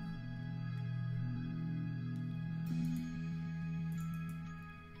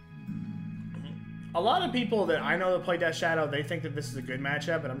 A lot of people that I know that play Death Shadow, they think that this is a good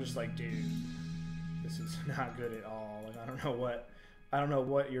matchup, and I'm just like, dude, this is not good at all. Like, I don't know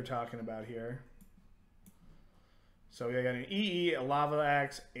what you're talking about here. So we got an EE, a Lava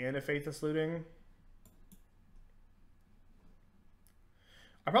Axe, and a Faithless Looting.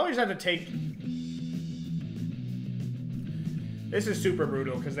 I probably just have to take. This is super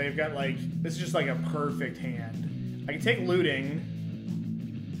brutal because they've got like, this is just like a perfect hand. I can take Looting,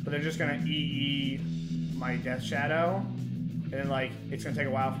 but they're just gonna EE my Death Shadow, and then like it's gonna take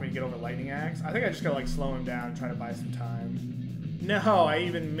a while for me to get over Lightning Axe. I think I just gotta like slow him down and try to buy some time. No, I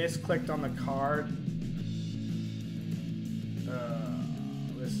even misclicked on the card.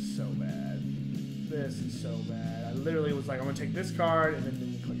 This is so bad. This is so bad. I literally was like, I'm gonna take this card and then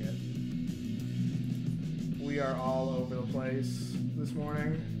didn't click it. We are all over the place this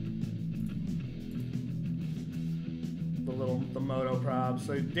morning. The Moto props.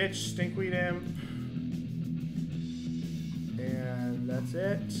 So ditch Stinkweed Imp. And that's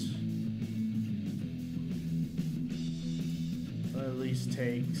it. At least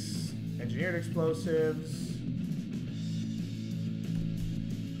takes Engineered Explosives.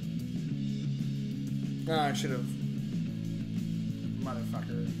 Oh, I should have.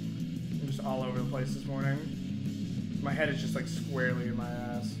 Motherfucker. I'm just all over the place this morning. My head is just like squarely in my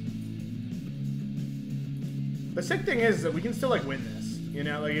ass. The sick thing is that we can still like win this, you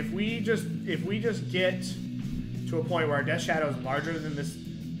know. Like if we just get to a point where our Death Shadow is larger than this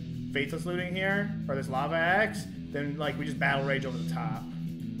Faithless Looting here or this Lava Axe, then like we just Battle Rage over the top.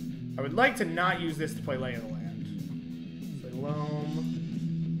 I would like to not use this to play Lay of the Land. Play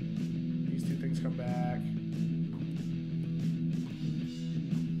Loam. These two things come back.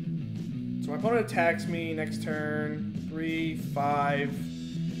 So my opponent attacks me next turn. 3, 5.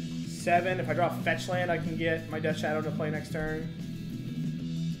 7. If I draw a fetch land, I can get my Death Shadow to play next turn.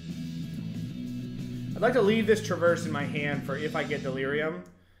 I'd like to leave this Traverse in my hand for if I get Delirium,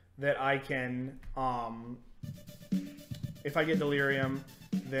 that I can, if I get Delirium,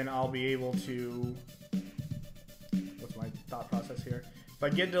 then I'll be able to, what's my thought process here? If I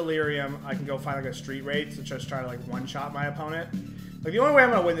get Delirium, I can go find like a Street Wraith to just try to like one-shot my opponent. Like the only way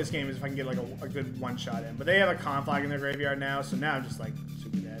I'm going to win this game is if I can get like a good one-shot in. But they have a Conflag in their graveyard now, so now I'm just like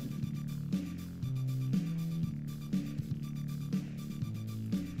super dead.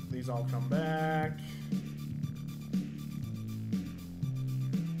 These all come back.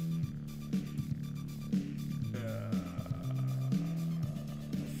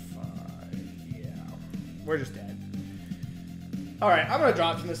 We're just dead. Alright, I'm gonna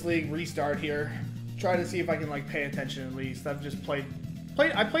drop from this league, restart here. Try to see if I can like pay attention at least. I've just I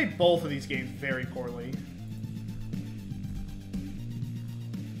played both of these games very poorly.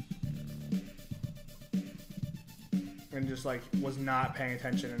 And just like was not paying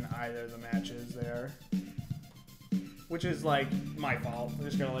attention in either of the matches there. Which is like my fault. I'm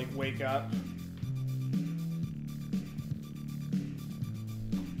just gonna like wake up.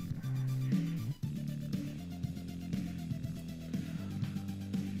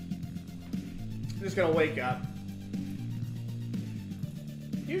 Just gonna wake up.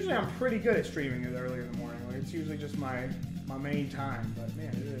 Usually I'm pretty good at streaming it earlier in the morning. Like it's usually just my main time, but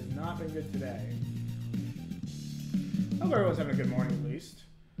man, it has not been good today. I hope everyone's having a good morning at least.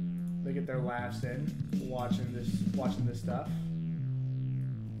 They get their laughs in watching this stuff.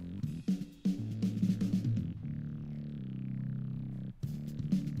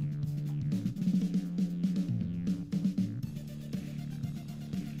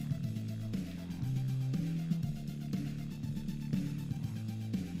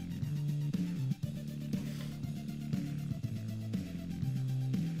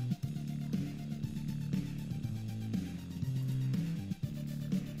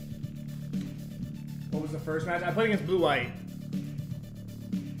 was the first match. I played against blue-white.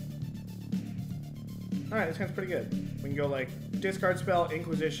 Alright, this guy's pretty good. We can go like discard spell,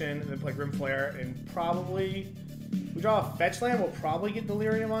 Inquisition, and then play Grim Flayer, and probably we draw a fetch land. We'll probably get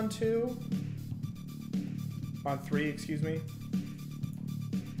Delirium on 2. On 3, excuse me.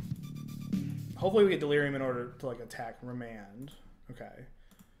 Hopefully we get Delirium in order to like attack Remand. Okay.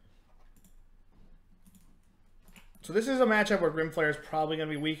 So this is a matchup where Grim Flayer is probably going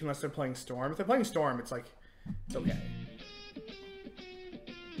to be weak unless they're playing Storm. If they're playing Storm, it's like, it's okay.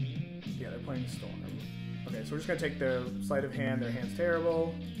 Yeah, they're playing Storm. Okay, so we're just going to take their sleight of hand. Their hand's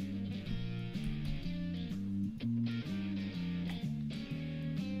terrible.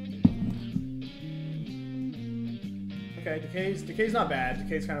 Okay, Decay's not bad.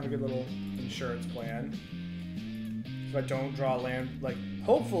 Decay's kind of a good little insurance plan. If I don't draw land, like,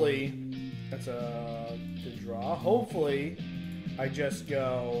 hopefully, that's a good draw. Hopefully, I just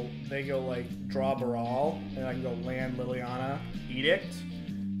go, they go, like, draw Baral, and I can go land Liliana, Edict,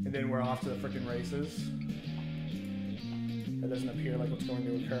 and then we're off to the frickin' races. That doesn't appear like what's going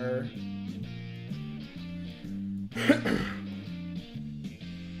to occur.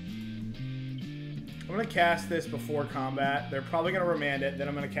 I'm going to cast this before combat. They're probably going to remand it, then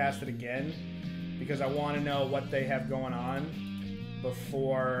I'm going to cast it again because I want to know what they have going on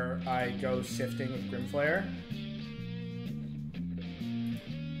before I go sifting with Grim Flayer.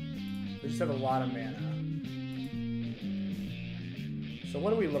 They just have a lot of mana. So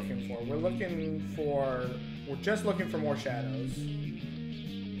what are we looking for? We're just looking for more shadows.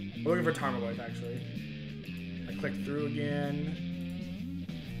 We're looking for Tarmogoyf, actually. I click through again.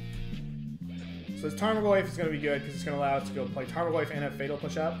 So this Tarmogoyf is going to be good because it's going to allow us to go play Tarmogoyf and have Fatal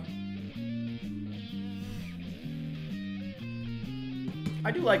Push Up.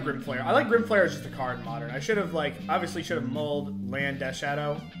 I do like Grim Flayer. I like Grim Flayer as just a card in Modern. I should have, like, obviously should have mulled land Death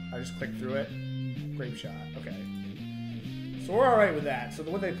Shadow. I just clicked through it. Grape Shot. Okay. So we're alright with that. So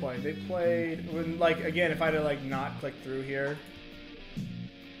what they played? They played, like, again, if I had to, like, not click through here,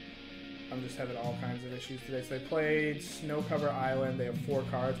 I'm just having all kinds of issues today. So they played Snow Cover Island. They have 4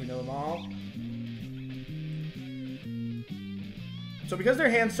 cards. We know them all. So because their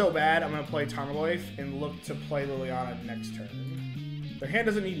hand's so bad, I'm going to play Tarmogoyf and look to play Liliana next turn. Their hand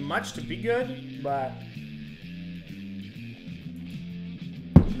doesn't need much to be good, but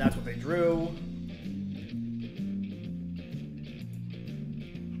that's what they drew.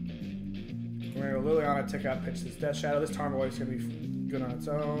 We're going to go Liliana, tick up, pitch this Death Shadow. This Tarmogoyf is going to be good on its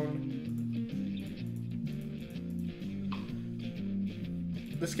own.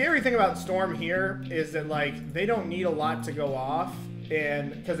 The scary thing about Storm here is that, like, they don't need a lot to go off,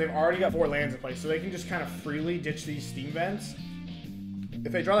 and because they've already got 4 lands in place, so they can just kind of freely ditch these Steam Vents.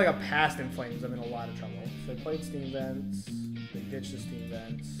 If they draw like a Past in Flames, I'm in a lot of trouble. So they played Steam Vents, they ditched the Steam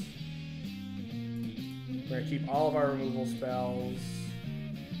Vents. We're going to keep all of our removal spells.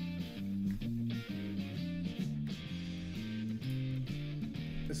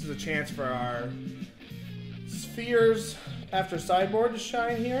 This is a chance for our spheres after sideboard to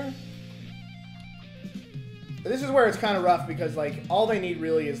shine here. But this is where it's kind of rough because, like, all they need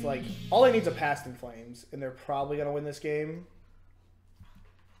really is, like, all they need is a Past in Flames, and they're probably going to win this game.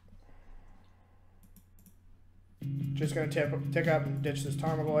 Just going to tick up and ditch this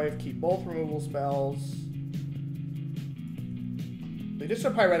Tarmogoyf, keep both removal spells. They ditched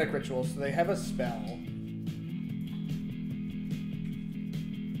a Pyretic Ritual, so they have a spell.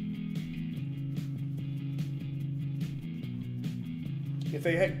 If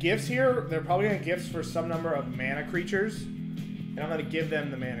they had gifts here, they're probably going to gifts for some number of mana creatures. And I'm going to give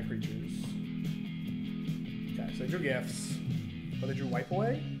them the mana creatures. Okay, so they drew gifts. Oh, they drew Wipe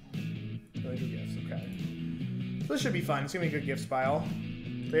Away? Oh, they drew gifts, okay. So this should be fun. It's going to be a good gift pile.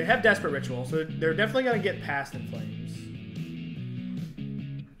 They have Desperate Ritual, so they're definitely going to get Past in Flames.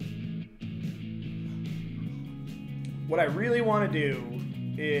 What I really want to do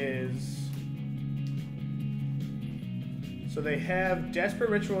is... So they have Desperate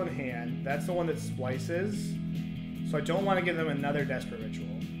Ritual in hand. That's the one that splices. So I don't want to give them another Desperate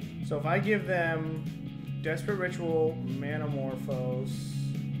Ritual. So if I give them Desperate Ritual, Manamorphose,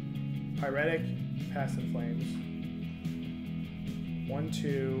 Pyretic, Past in Flames. 1,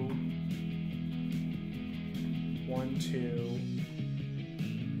 2. 1,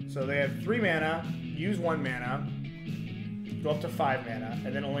 2. So they have 3 mana, use 1 mana, go up to 5 mana,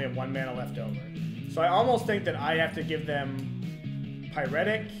 and then only have 1 mana left over. So I almost think that I have to give them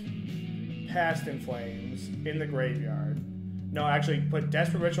Pyretic, Past in Flames in the graveyard. No, actually put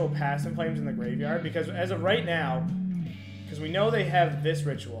Desperate Ritual, Past in Flames in the graveyard, because as of right now, because we know they have this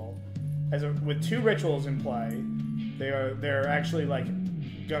ritual, with 2 rituals in play, they're actually like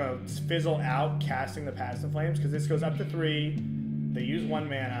gonna fizzle out casting the Passive Flames because this goes up to 3. They use 1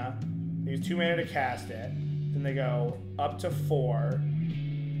 mana. They use 2 mana to cast it. Then they go up to 4.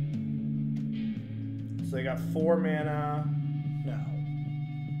 So they got 4 mana. No.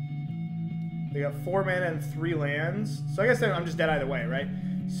 They got 4 mana and 3 lands. So I guess I'm just dead either way, right?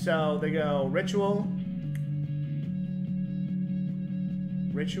 So they go Ritual.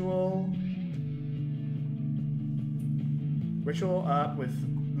 Ritual up with,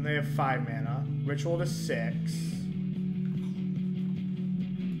 and they have 5 mana. Ritual to 6.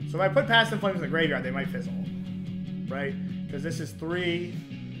 So if I put Passive Flames in the graveyard, they might fizzle, right? Because this is 3.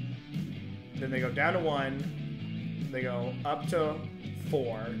 Then they go down to 1. They go up to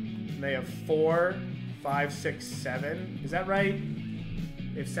 4. And they have 4, 5, 6, 7. Is that right?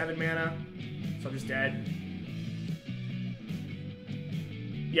 They have 7 mana. So I'm just dead.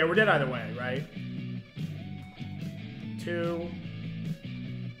 Yeah, we're dead either way, right? 2,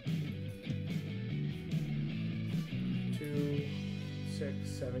 6,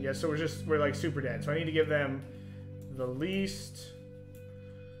 7. Yeah, so we're like super dead. So I need to give them the least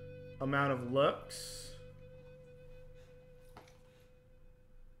amount of looks.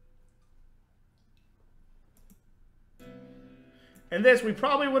 And this, we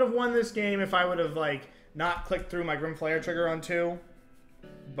probably would have won this game if I would have like not clicked through my Grim Flayer trigger on 2.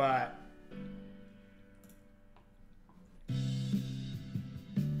 But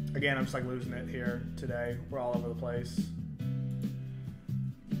again, I'm just like losing it here today. We're all over the place.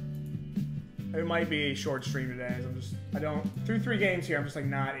 It might be a short stream today. So through 3 games here, I'm just like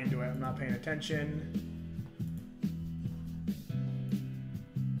not into it. I'm not paying attention.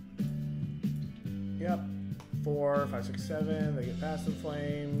 Yep. 4, 5, 6, 7. They get Passive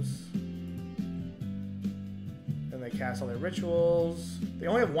Flames. Then they cast all their rituals. They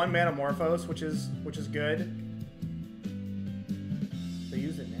only have 1 mana Morphos, which is good. They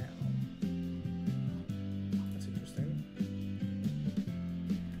use it now. That's interesting.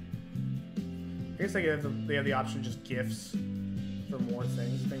 I guess they have the option of just gifts for more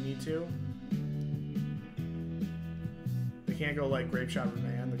things if they need to. They can't go like Grape Shot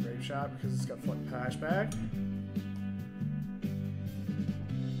Remand, the Grape Shot, because it's got flashback.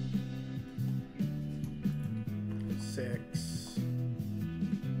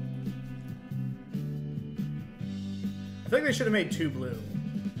 I feel like they should have made 2 blue,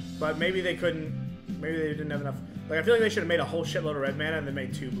 but maybe they couldn't. Maybe they didn't have enough. Like I feel like they should have made a whole shitload of red mana and then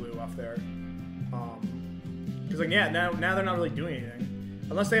made 2 blue off there. Because like yeah, now they're not really doing anything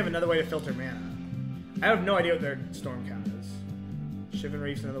unless they have another way to filter mana. I have no idea what their storm count is. Shivan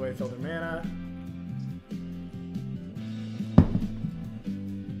Reef's another way to filter mana.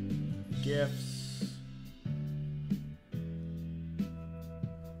 Gifts.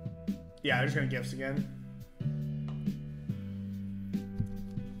 Yeah, they're just gonna gifts again.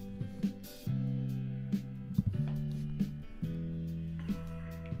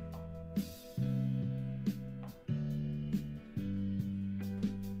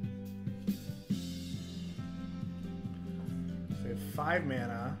 So they have 5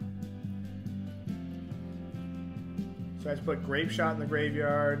 mana. So I have to put Grape Shot in the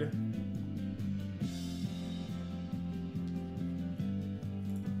graveyard.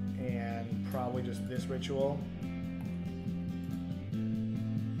 Probably just this ritual.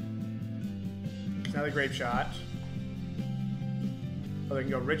 Now the Grape Shot. Oh, they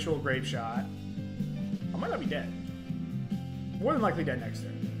can go Ritual, Grape Shot. I might not be dead. More than likely dead next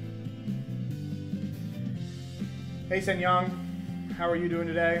turn. Hey, Sen Young. How are you doing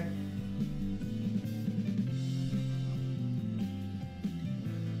today?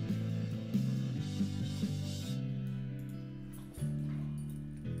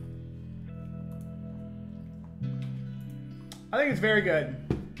 I think it's very good.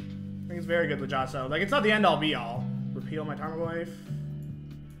 I think it's very good, Lajasso. Like, it's not the end-all, be-all. Repeal my Tarmogoyf.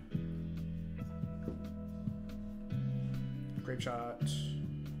 Grape Shot.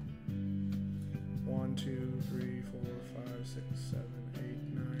 1, 2, 3, 4, 5, 6, 7, 8,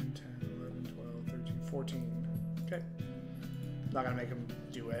 9, 10, 11, 12, 13, 14. Okay. Not gonna make him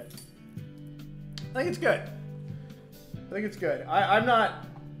do it. I think it's good. I think it's good. I'm not...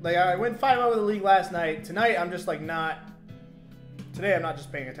 Like, I went 5-0 with the league last night. Tonight, I'm just, like, not... Today I'm not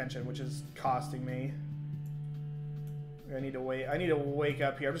just paying attention, which is costing me. I need to wait. I need to wake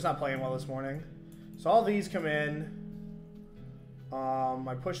up here. I'm just not playing well this morning. So all these come in.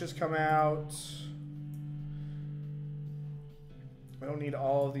 My pushes come out. I don't need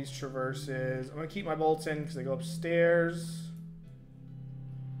all of these traverses. I'm gonna keep my bolts in because they go upstairs.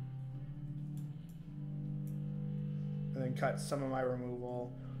 And then cut some of my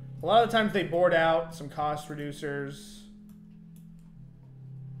removal. A lot of the times they board out some cost reducers.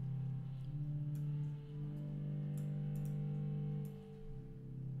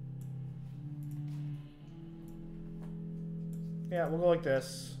 Yeah, we'll go like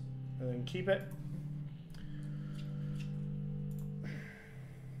this. And then keep it.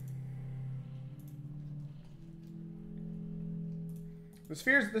 The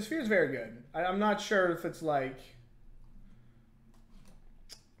sphere's very good. I'm not sure if it's like...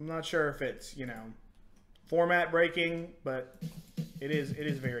 I'm not sure if it's, you know, format breaking, but it is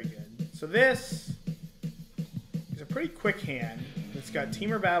very good. So this is a pretty quick hand. It's got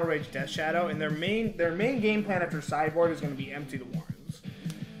Temur, Battle Rage, Death Shadow, and their main game plan after sideboard is going to be empty the Warrens.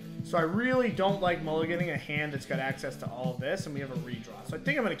 So I really don't like mulliganing a hand that's got access to all of this, and we have a redraw. So I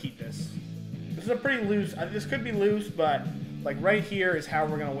think I'm going to keep this. This is a pretty loose... this could be loose, but... Like, right here is how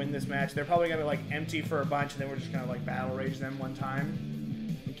we're going to win this match. They're probably going to, like, empty for a bunch, and then we're just going to, like, Battle Rage them one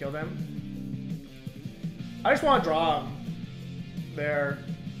time and kill them. I just want to draw their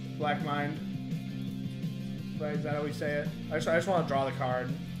Black Mind. Right? Is that how we say it? I just want to draw the card.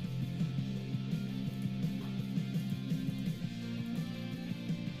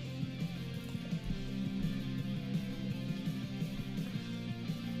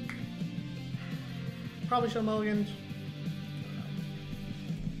 Probably show mulligans.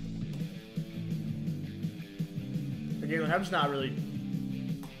 Again, I'm just not really... I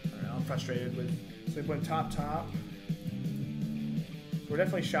don't know, I'm frustrated with... So we went top. We're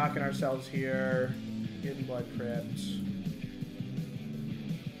definitely shocking ourselves here. Getting Blood Crypt.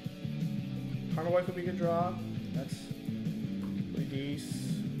 Tarmogoyf would be a good draw. That's pretty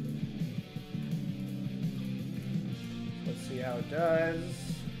decent. Let's see how it does.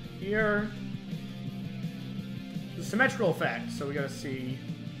 Here. The symmetrical effect, so we gotta see...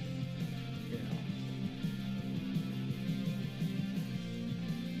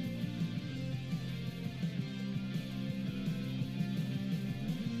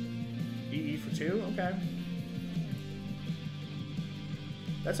 Okay.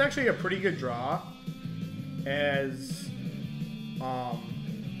 That's actually a pretty good draw, as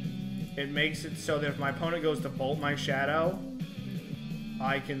it makes it so that if my opponent goes to bolt my shadow,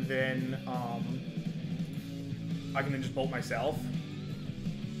 I can then just bolt myself.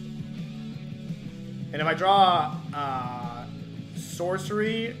 And if I draw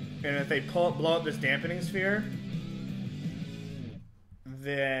sorcery, and if they blow up this dampening sphere,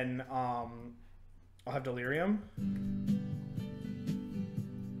 then I'll have Delirium.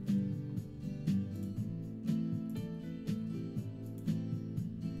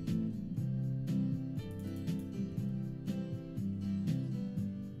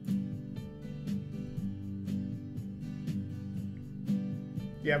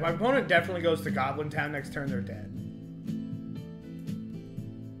 Yeah, my opponent definitely goes to Goblin Town next turn, they're dead.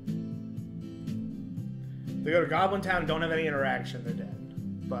 If they go to Goblin Town and don't have any interaction, they're dead.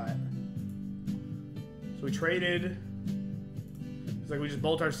 But... So we traded. It's like we just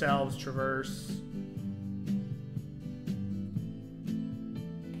bolt ourselves, traverse.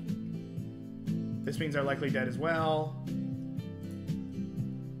 This means they're likely dead as well.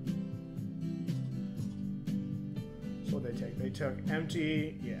 So what did they take? They took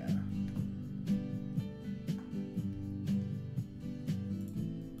empty, yeah.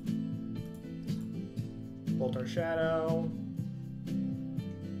 Bolt our shadow.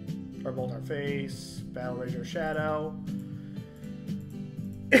 Or bolt our face. Battle Rage our shadow.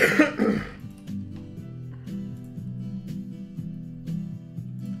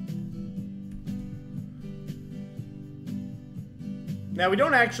 Now, we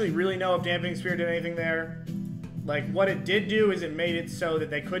don't actually really know if Dampening Sphere did anything there. Like, what it did do is it made it so that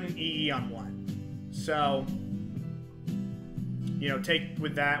they couldn't EE on one. So, you know, take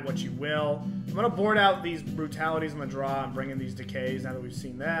with that what you will. I'm going to board out these brutalities on the draw and bring in these decays now that we've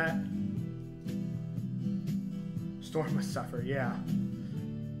seen that. Storm must suffer, yeah.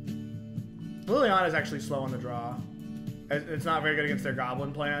 Liliana is actually slow on the draw. It's not very good against their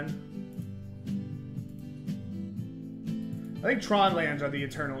goblin plan. I think Tron lands are the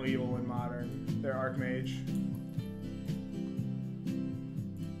eternal evil in Modern. They're Archmage.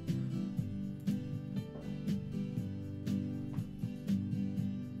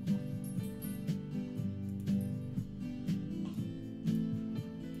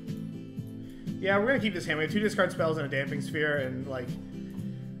 Yeah, we're gonna keep this hand. We have 2 discard spells and a Damping Sphere and like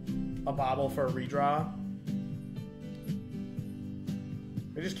a Bauble for a redraw.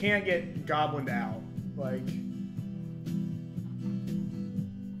 We just can't get Goblined out. Like,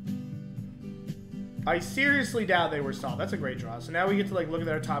 I seriously doubt they were solved. That's a great draw. So now we get to like look at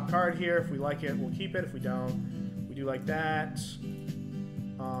our top card here. If we like it, we'll keep it. If we don't, we do like that.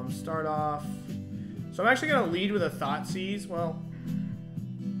 Start off. So I'm actually gonna lead with a Thoughtseize. Well,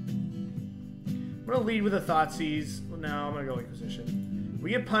 I'm gonna lead with a Thoughtseize. No, I'm gonna go Inquisition. We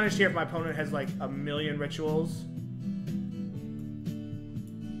get punished here if my opponent has like a million rituals.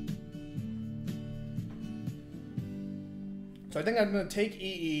 So I think I'm going to take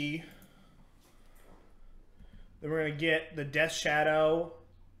EE. Then we're going to get the Death Shadow.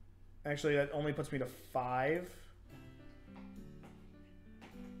 Actually, that only puts me to 5.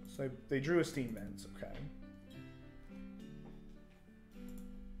 So they drew a Steam Vents. Okay.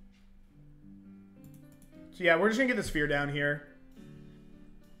 So yeah, we're just going to get the Sphere down here.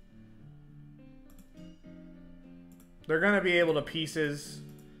 They're going to be able to pieces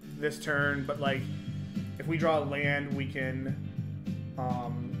this turn, but like if we draw a land, we can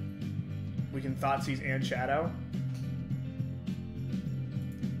Thoughtseize and Shadow.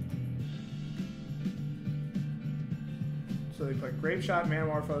 So they put Grape Shot,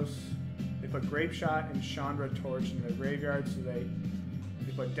 Manamorphose. They put Grape Shot and Chandra Torch in their graveyard. So they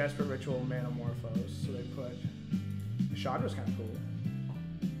put Desperate Ritual, Manamorphose. So they put Chandra's kind of cool.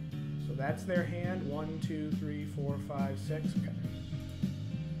 So that's their hand. 1, 2, 3, 4, 5, 6. Okay.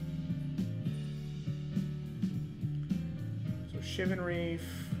 So Shivan Reef.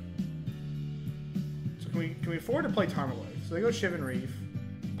 So can we afford to play Tarmogoyf? So they go Shivan Reef,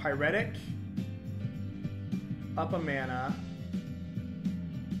 Pyretic, up a mana.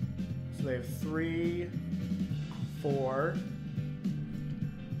 So they have 3, 4.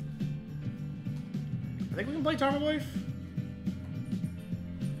 I think we can play Tarmogoyf.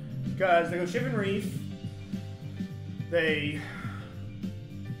 Because they go Shivan Reef.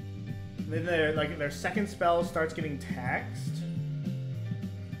 Their second spell starts getting taxed.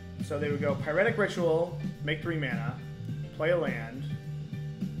 So they would go Pyretic Ritual, make 3 mana, play a land.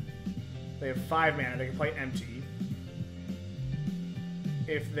 They have 5 mana, they can play Empty.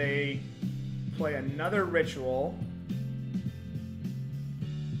 If they play another Ritual,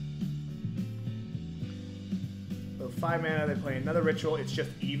 so 5 mana, they play another Ritual, it's just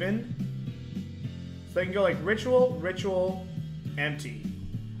even. So they can go like Ritual, Ritual, Empty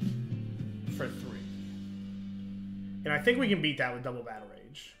for 3. And I think we can beat that with double Battle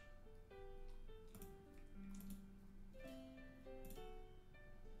Rage.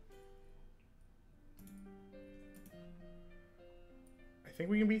 I think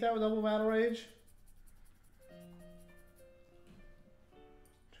we can beat that with double Battle Rage.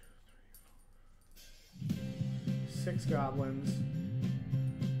 6 goblins.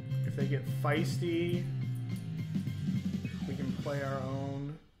 If they get feisty, we can play our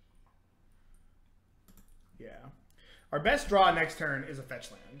own. Yeah. Our best draw next turn is a fetch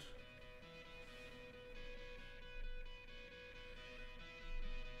land.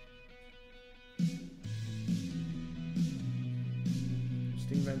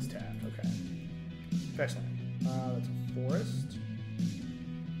 Steam Vents tap. Okay. Fetch land. That's a forest.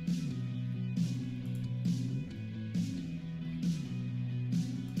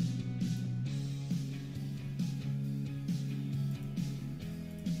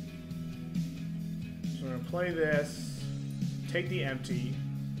 So we're going to play this. Take the empty.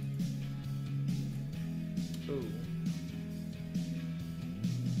 Ooh.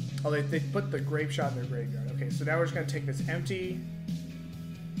 Oh, they put the Grape Shot in their graveyard. Okay, so now we're just going to take this empty.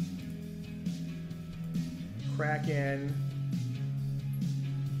 Crack in.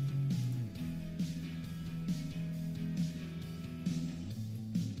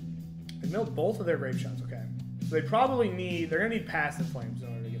 They milled both of their Grape Shots, okay. So they probably need, they're going to need Passive Flames in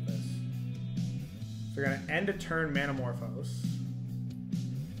order to get this. So they're going to end a turn Manamorphose.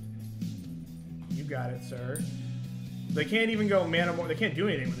 You got it, sir. They can't even go Manamorphose, they can't do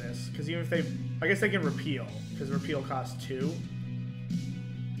anything with this, because even if they, I guess they can Repeal, because Repeal costs 2.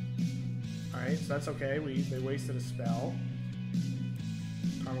 Alright, so that's okay. They wasted a spell.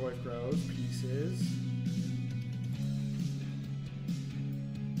 Tarmogoyf grows, pieces.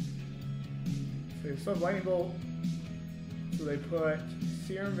 So they still have Lightning Bolt. So they put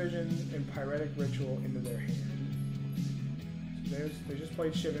Serum Vision and Pyretic Ritual into their hand. So they just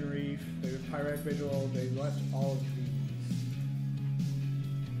played Shivan Reef. They did Pyretic Ritual. They left all of these.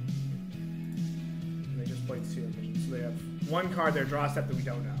 And they just played Serum Vision. So they have one card, their draw step, that we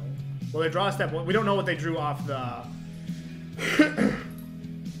don't know. Well, they draw a step. We don't know what they drew off the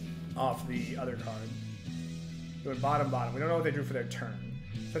off the other card. They went bottom. We don't know what they drew for their turn.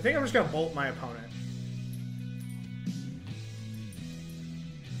 So I think I'm just gonna bolt my opponent.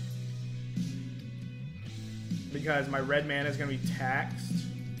 Because my red mana is gonna be taxed.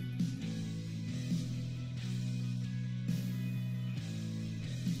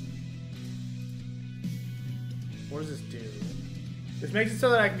 What does this do? This makes it so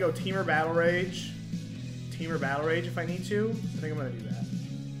that I can go Temur Battle Rage if I need to. I think I'm going to do that.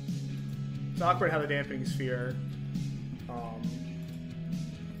 It's awkward how the Dampening Sphere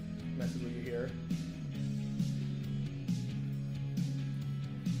messes with you here.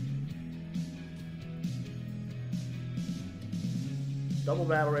 Double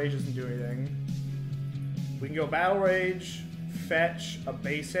Battle Rage doesn't do anything. We can go Battle Rage, fetch a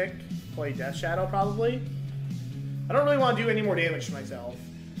basic, play Death Shadow probably. I don't really want to do any more damage to myself.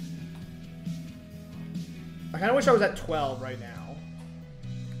 I kind of wish I was at 12 right now.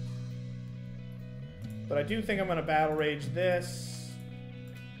 But I do think I'm going to Battle Rage this.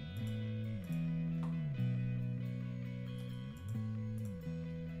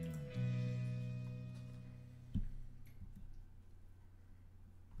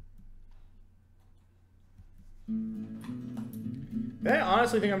 I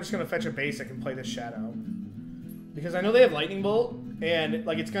honestly think I'm just going to fetch a basic and play this Shadow. Because I know they have Lightning Bolt, and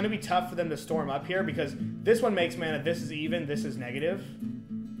like it's going to be tough for them to storm up here because this one makes mana, this is even, this is negative.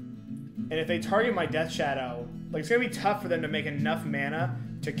 And if they target my Death Shadow, like it's going to be tough for them to make enough mana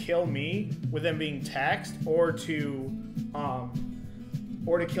to kill me with them being taxed or to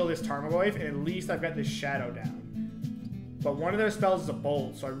kill this Tarmogoyf, and at least I've got this Shadow down. But one of their spells is a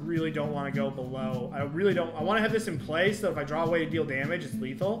Bolt, so I really don't want to go below. I want to have this in play so if I draw away to deal damage, it's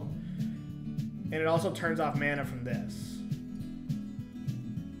lethal. And it also turns off mana from this.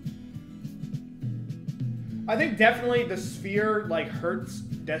 I think definitely the Sphere, like, hurts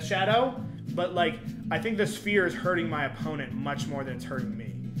Death Shadow, but, like, I think the Sphere is hurting my opponent much more than it's hurting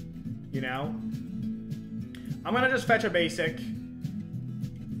me. You know? I'm gonna just fetch a basic,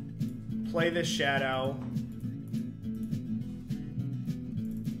 play this Shadow,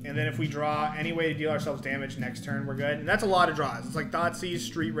 and then if we draw any way to deal ourselves damage next turn, we're good. And that's a lot of draws. It's like Thoughtseize,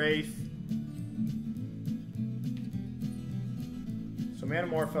 Street Wraith. So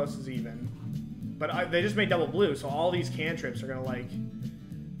Manamorphose is even. But they just made double blue, so all these cantrips are going to, like...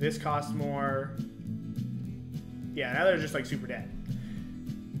 This costs more. Yeah, now they're just, like, super dead.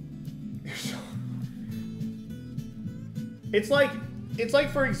 It's like,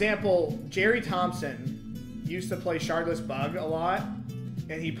 for example, Jerry Thompson used to play Shardless Bug a lot,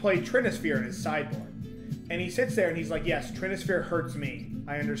 and he played Trinisphere in his sideboard. And he sits there and he's like, yes, Trinisphere hurts me.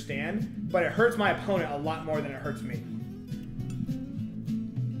 I understand. But it hurts my opponent a lot more than it hurts me.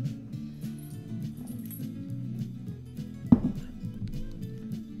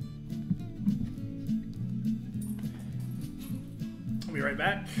 I'll be right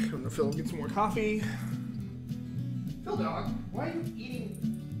back. I'm gonna Phil get some more coffee. Phil dog, why are you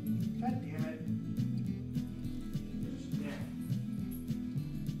eating? God damn it.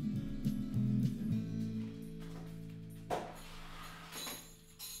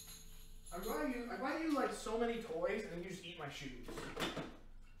 I buy you like so many toys and then you just eat my shoes.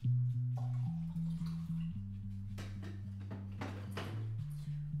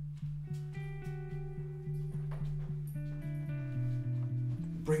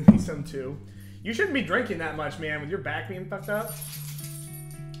 Bring me some too. You shouldn't be drinking that much, man, with your back being fucked up.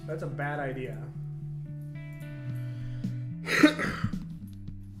 That's a bad idea.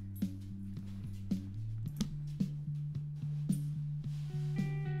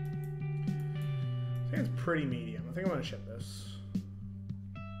 It's pretty medium. I think I'm gonna ship this.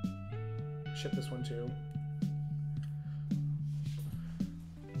 Ship this one too.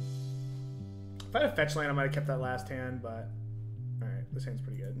 If I had a fetch land, I might have kept that last hand, but alright, this hand's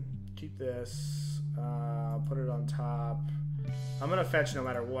pretty good. Keep this. Put it on top. I'm gonna fetch no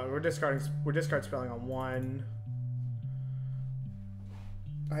matter what. We're discard spelling on one.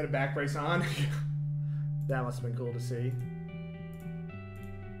 I had a back brace on. That must have been cool to see.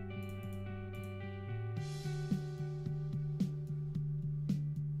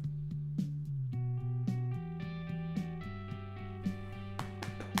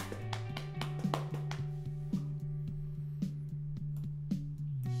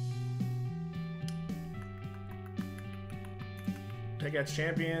 Take out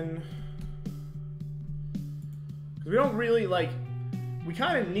champion. Because we don't really like. We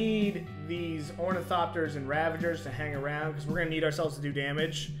kind of need these Ornithopters and Ravagers to hang around because we're going to need ourselves to do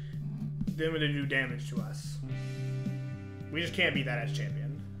damage. Then we're going to do damage to us. We just can't beat that as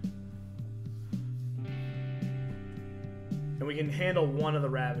champion. And we can handle one of the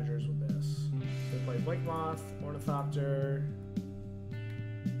Ravagers with this. So we play Blink Moth, Ornithopter.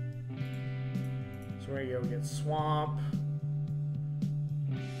 So we're going to go get Swamp.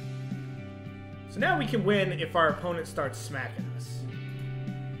 So now we can win if our opponent starts smacking us.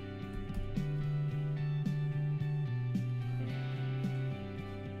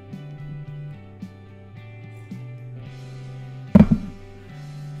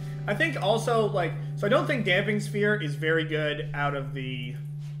 I think also, like, so I don't think Damping Sphere is very good out of the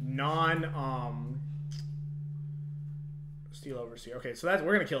Steel Overseer. Okay, so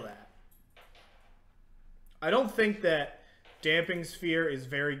we're gonna kill that. I don't think that Damping Sphere is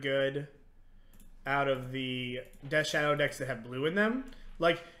very good out of the Death Shadow decks that have blue in them.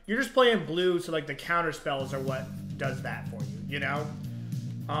 Like, you're just playing blue, so like the counter spells are what does that for you, you know?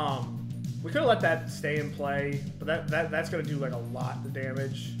 We could have let that stay in play, but that's gonna do like a lot of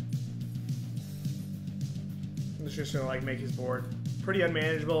damage. It's just gonna like make his board pretty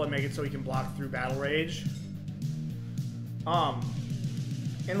unmanageable and make it so he can block through Battle Rage.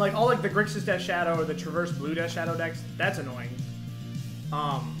 And like all like the Grixis Death Shadow or the Traverse Blue Death Shadow decks, that's annoying.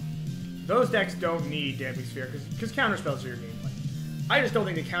 Those decks don't need Damping Sphere because counterspells are your game plan. I just don't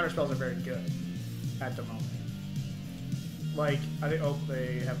think the counterspells are very good at the moment. Like I think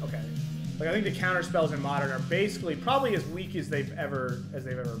they have okay. Like I think the counterspells in Modern are basically probably as weak as they've ever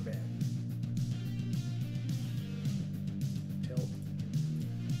been.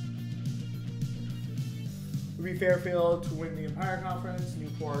 We beat Fairfield to win the Empire Conference.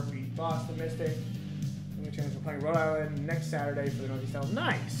 Newport beat Boston Mystic. And we chance we're playing Rhode Island next Saturday for the Northeast Isles.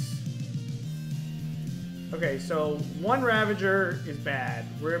 Nice! Okay, so one Ravager is bad.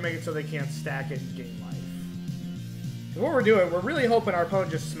 We're going to make it so they can't stack it and gain life. And what we're doing, we're really hoping our opponent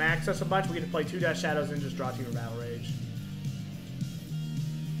just smacks us a bunch. We get to play 2 Death Shadows and just draw 2 for Battle Rage.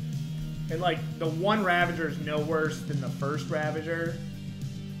 And like, the one Ravager is no worse than the first Ravager.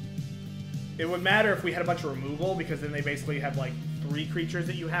 It would matter if we had a bunch of removal, because then they basically have like 3 creatures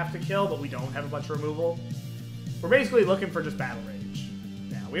that you have to kill, but we don't have a bunch of removal. We're basically looking for just Battle Rage.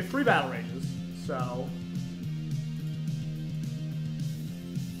 Now, we have 3 Battle Rages, so...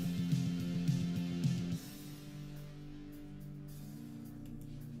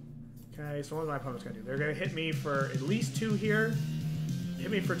 Okay, so what my opponent's going to do? They're going to hit me for at least 2 here. Hit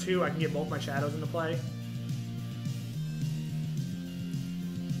me for 2, I can get both my shadows into play.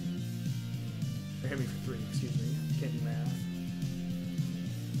 Hit me for 3, excuse me. Can't do math.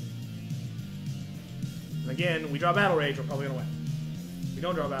 And again, we draw Battle Rage, we're probably gonna win. If we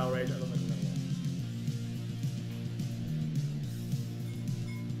don't draw Battle Rage, I don't think we're gonna win.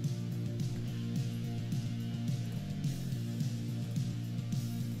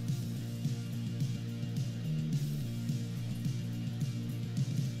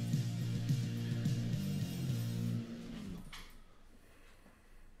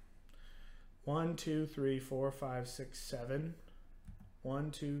 One, 2, 3, 4, 5, 6, 7.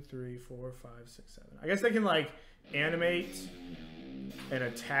 1, 2, 3, 4, 5, 6, 7. I guess they can like animate and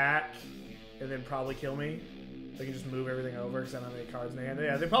attack and then probably kill me. They can just move everything over because I don't have any cards in their hand.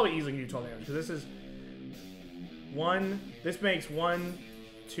 Yeah, they probably easily can do 12 damage because this is 1. This makes 1,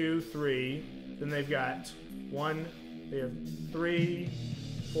 2, 3. Then they've got 1. They have 3,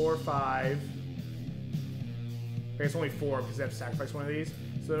 4, 5. I guess only 4 because they have to sacrifice one of these.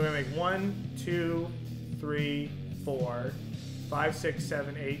 So they're going to make 1, 2, 3, 4, 5, 6,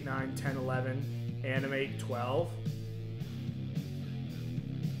 7, 8, 9, 10, 11, animate 12.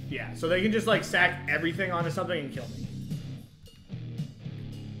 Yeah, so they can just like sack everything onto something and kill me.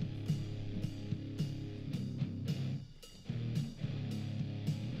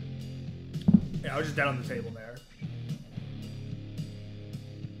 Yeah, I was just dead on the table there.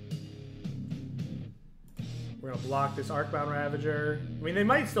 We're going to block this Arcbound Ravager. I mean, they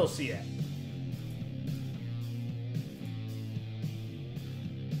might still see it.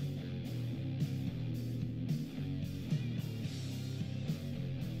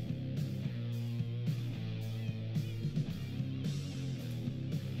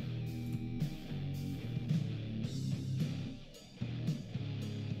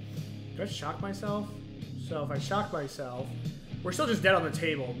 Do I shock myself? So if I shock myself, we're still just dead on the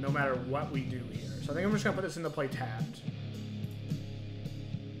table no matter what we do here. So I think I'm just going to put this into play tapped.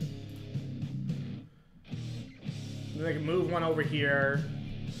 Then I can move one over here.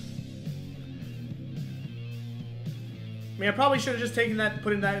 I mean, I probably should have just taken that,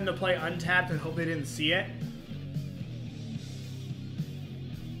 putting that into play untapped and hope they didn't see it.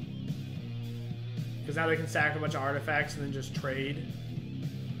 Because now they can sack a bunch of artifacts and then just trade.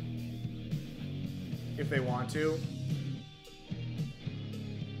 If they want to.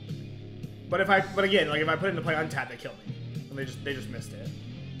 But again, like if I put it into play untapped, they kill me. And they just missed it.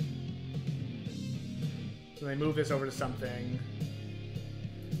 So they move this over to something.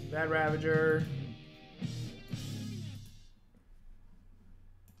 That Ravager.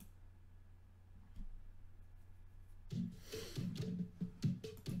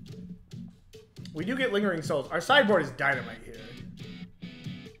 We do get Lingering Souls. Our sideboard is dynamite here.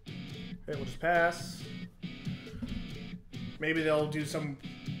 Okay, we'll just pass. Maybe they'll do some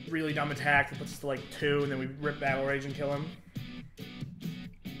really dumb attack that puts us to like 2, and then we rip Battle Rage and kill him.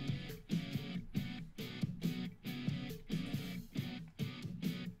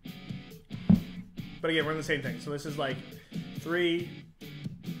 But again, we're in the same thing. So this is like 3.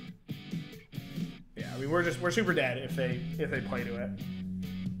 Yeah, I mean we're super dead if they play to it.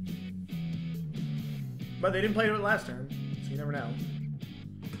 But they didn't play it last turn, so you never know.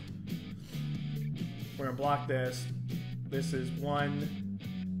 We're gonna block this. This is 1,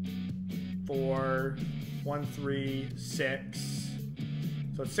 4, 1, 3, 6.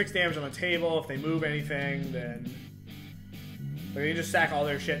 So it's 6 damage on the table. If they move anything, then they can just stack all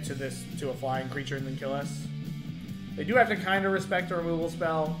their shit to a flying creature and then kill us. They do have to kind of respect the removal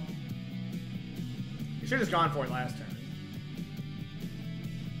spell. You should have just gone for it last turn.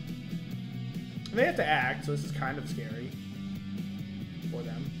 And they have to act, so this is kind of scary for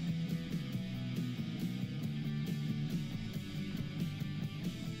them.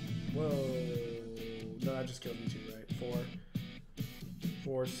 Whoa. No, that just killed me too, right? 4,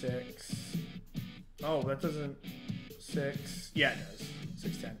 4, 6. Oh, that doesn't... 6. Yeah, it does.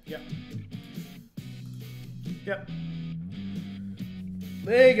 6, 10. Yep. Yep.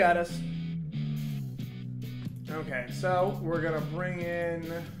 They got us. Okay, so we're gonna bring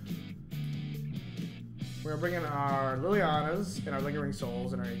in... We're gonna bring in our Lilianas and our Lingering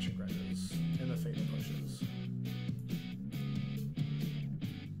Souls and our Ancient Grudges and the Fatal Pushes.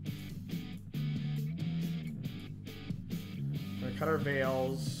 We're gonna cut our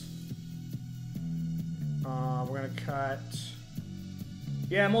Veils. We're gonna cut...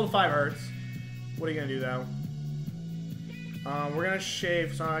 Yeah, mold of 5 hurts. What are you gonna do though? We're gonna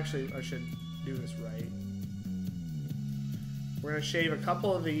shave... So actually, I should do this right. We're gonna shave a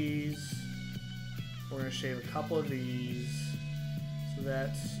couple of these. We're gonna shave a couple of these. So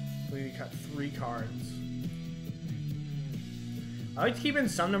that's... We need to cut 3 cards. I like to keep in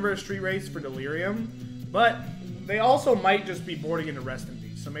some number of Street Wraiths for Delirium, but they also might just be boarding into Rest in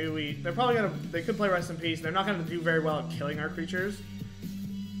Peace. So maybe they're probably gonna... They could play Rest in Peace. They're not gonna do very well at killing our creatures.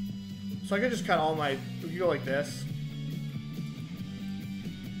 So I could just cut all my... We could go like this.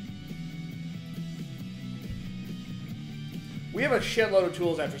 We have a shitload of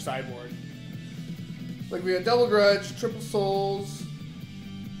tools after sideboard. Like we have Double Grudge, Triple Souls.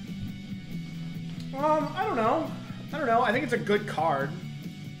 I don't know. I think it's a good card.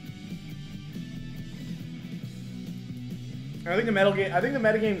 I think the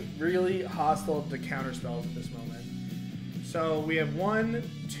metagame's really hostile to counter spells at this moment. So we have 1,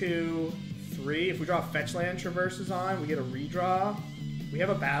 2, 3. If we draw a fetch land Traverses on, we get a redraw. We have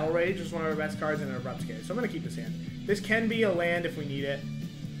a Battle Rage, which is one of our best cards, and an Abrupt Decay. So I'm gonna keep this hand. This can be a land if we need it.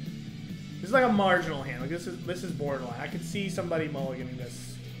 This is like a marginal hand. Like this is borderline. I could see somebody mulliganing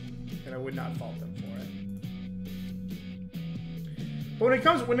this, and I would not fault them for it. But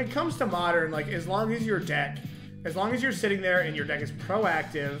when it comes to modern, like as long as you're sitting there and your deck is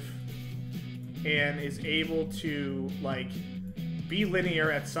proactive and is able to like be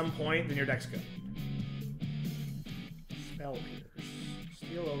linear at some point, then your deck's good. Spell Pierce,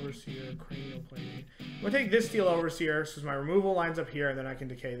 Steel Overseer, Cranial Plating. I'm gonna take this Steel Overseer, so my removal lines up here, and then I can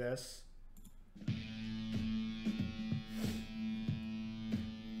decay this.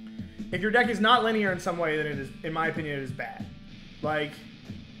 If your deck is not linear in some way, then it is, in my opinion, it is bad. Like,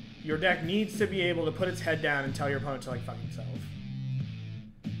 your deck needs to be able to put its head down and tell your opponent to, like, fuck himself.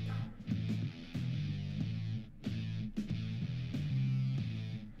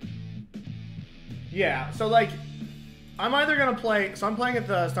 Yeah, so, like, I'm either going to play... So I'm playing at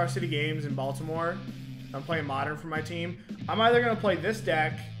the Star City Games in Baltimore. I'm playing Modern for my team. I'm either going to play this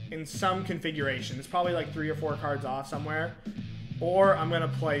deck in some configuration. It's probably, like, 3 or 4 cards off somewhere. Or I'm going to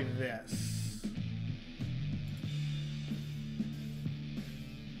play this.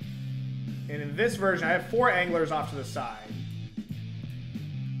 And in this version, I have 4 Anglers off to the side.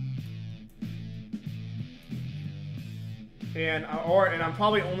 And I'm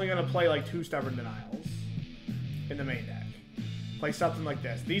probably only going to play like 2 Stubborn Denials in the main deck. Play something like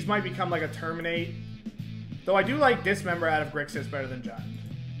this. These might become like a Terminate. Though I do like Dismember out of Grixis better than Jund.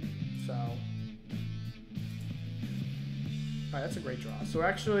 So... Alright, that's a great draw. So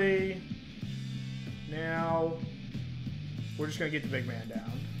actually, now we're just going to get the big man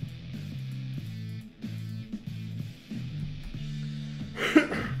down.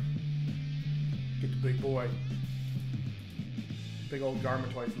 Get the big boy. Big old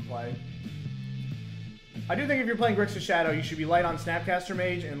Garmentoid in play. I do think if you're playing Grixis Shadow, you should be light on Snapcaster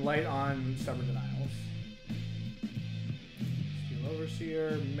Mage and light on Stubborn Denials. Steel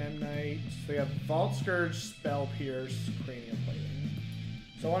Overseer, Memnite. So we have Vault Scourge, Spell Pierce, Cranial Plating.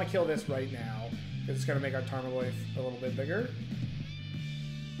 So I want to kill this right now, because it's going to make our Tarmogoyf a little bit bigger.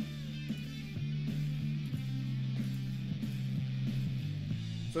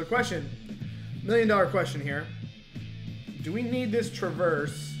 So the question, $1 million question here. Do we need this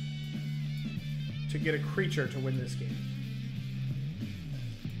Traverse to get a creature to win this game?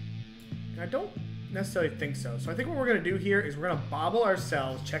 And I don't necessarily think so. So I think what we're going to do here is we're going to Bauble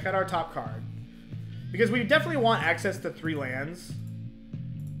ourselves, check out our top card, Because we definitely want access to 3 lands.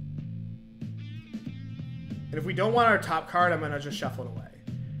 And if we don't want our top card, I'm going to just shuffle it away.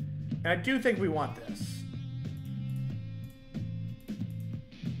 And I do think we want this.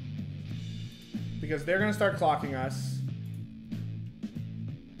 Because they're going to start clocking us.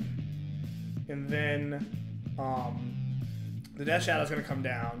 And then the Death Shadow's going to come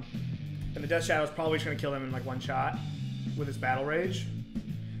down. And the Death Shadow's probably just going to kill him in like one shot with his Battle Rage.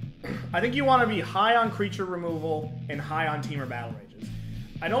 I think you want to be high on creature removal and high on Temur Battle Rages.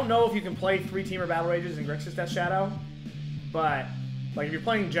 I don't know if you can play 3 Temur Battle Rages in Grixis Death Shadow, but like if you're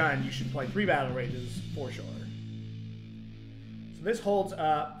playing Jund, you should play 3 Battle Rages for sure. So this holds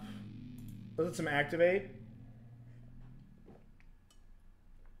up. Let's let some activate.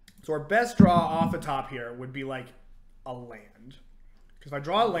 So our best draw off the top here would be like a land. Because if I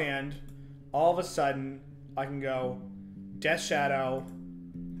draw a land, all of a sudden I can go Death Shadow,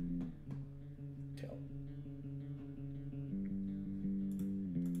 Tilt.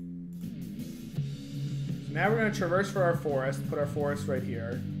 So now we're going to traverse for our forest, put our forest right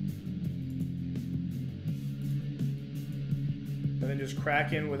here. And then just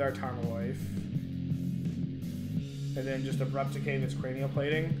crack in with our Tarmogoyf. And then just Abrupt Decay this Cranial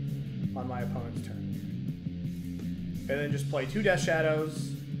Plating on my opponent's turn. And then just play 2 Death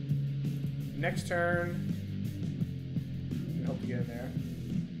Shadows. Next turn. And hope to get in there.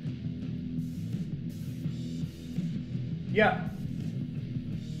 Yeah.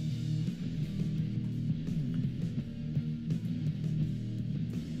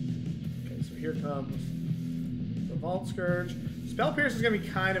 Okay, so here comes the Vault Scourge. Spell Pierce is going to be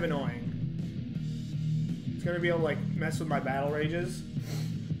kind of annoying. It's going to be able to like mess with my Battle Rages.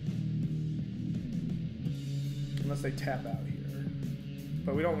 Unless they tap out here.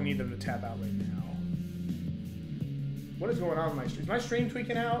 But we don't need them to tap out right now. What is going on with my stream? Is my stream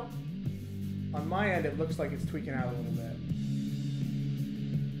tweaking out? On my end, it looks like it's tweaking out a little bit.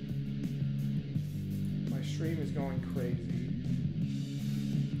 My stream is going crazy.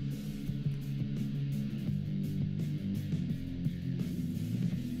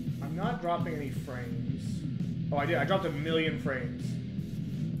 I'm not dropping any frames. Oh, I did. I dropped 1,000,000 frames.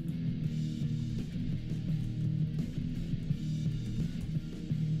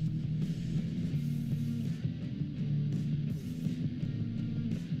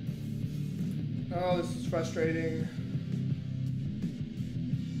 Oh, this is frustrating.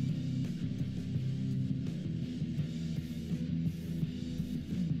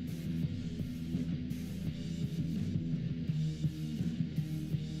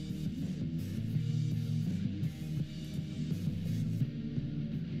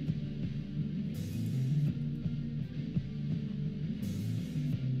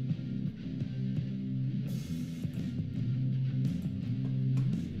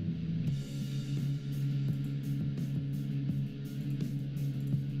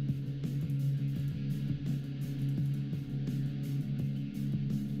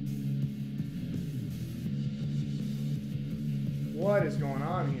 What is going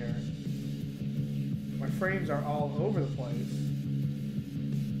on here? My frames are all over the place.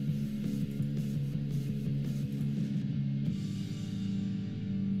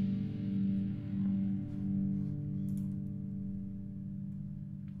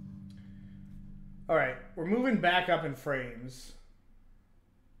 All right, we're moving back up in frames.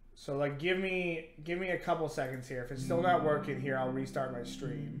 So like give me a couple seconds here. If it's still not working here, I'll restart my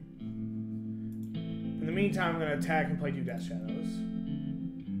stream. In the meantime, I'm going to attack and play 2 Death Shadows.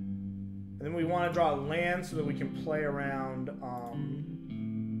 And then we want to draw a land so that we can play around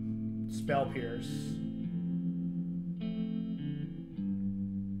Spell Pierce.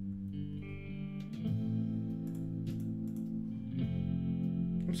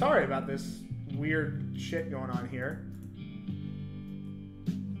 I'm sorry about this weird shit going on here.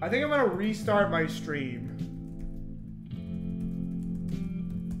 I think I'm going to restart my stream.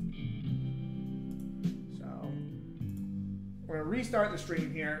 We're going to restart the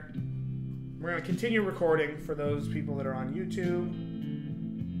stream here. We're going to continue recording for those people that are on YouTube.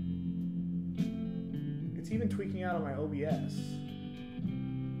 It's even tweaking out on my OBS.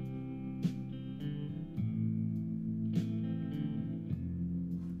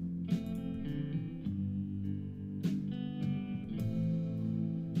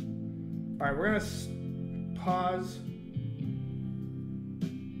 All right, we're going to pause.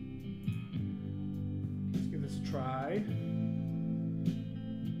 Let's give this a try.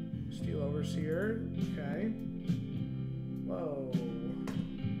 Here, okay. Whoa.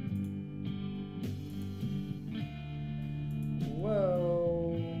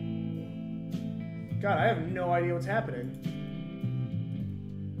 Whoa. God, I have no idea what's happening.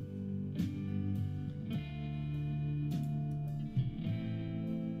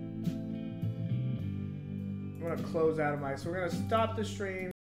 gonna close out of my. So we're gonna stop the stream.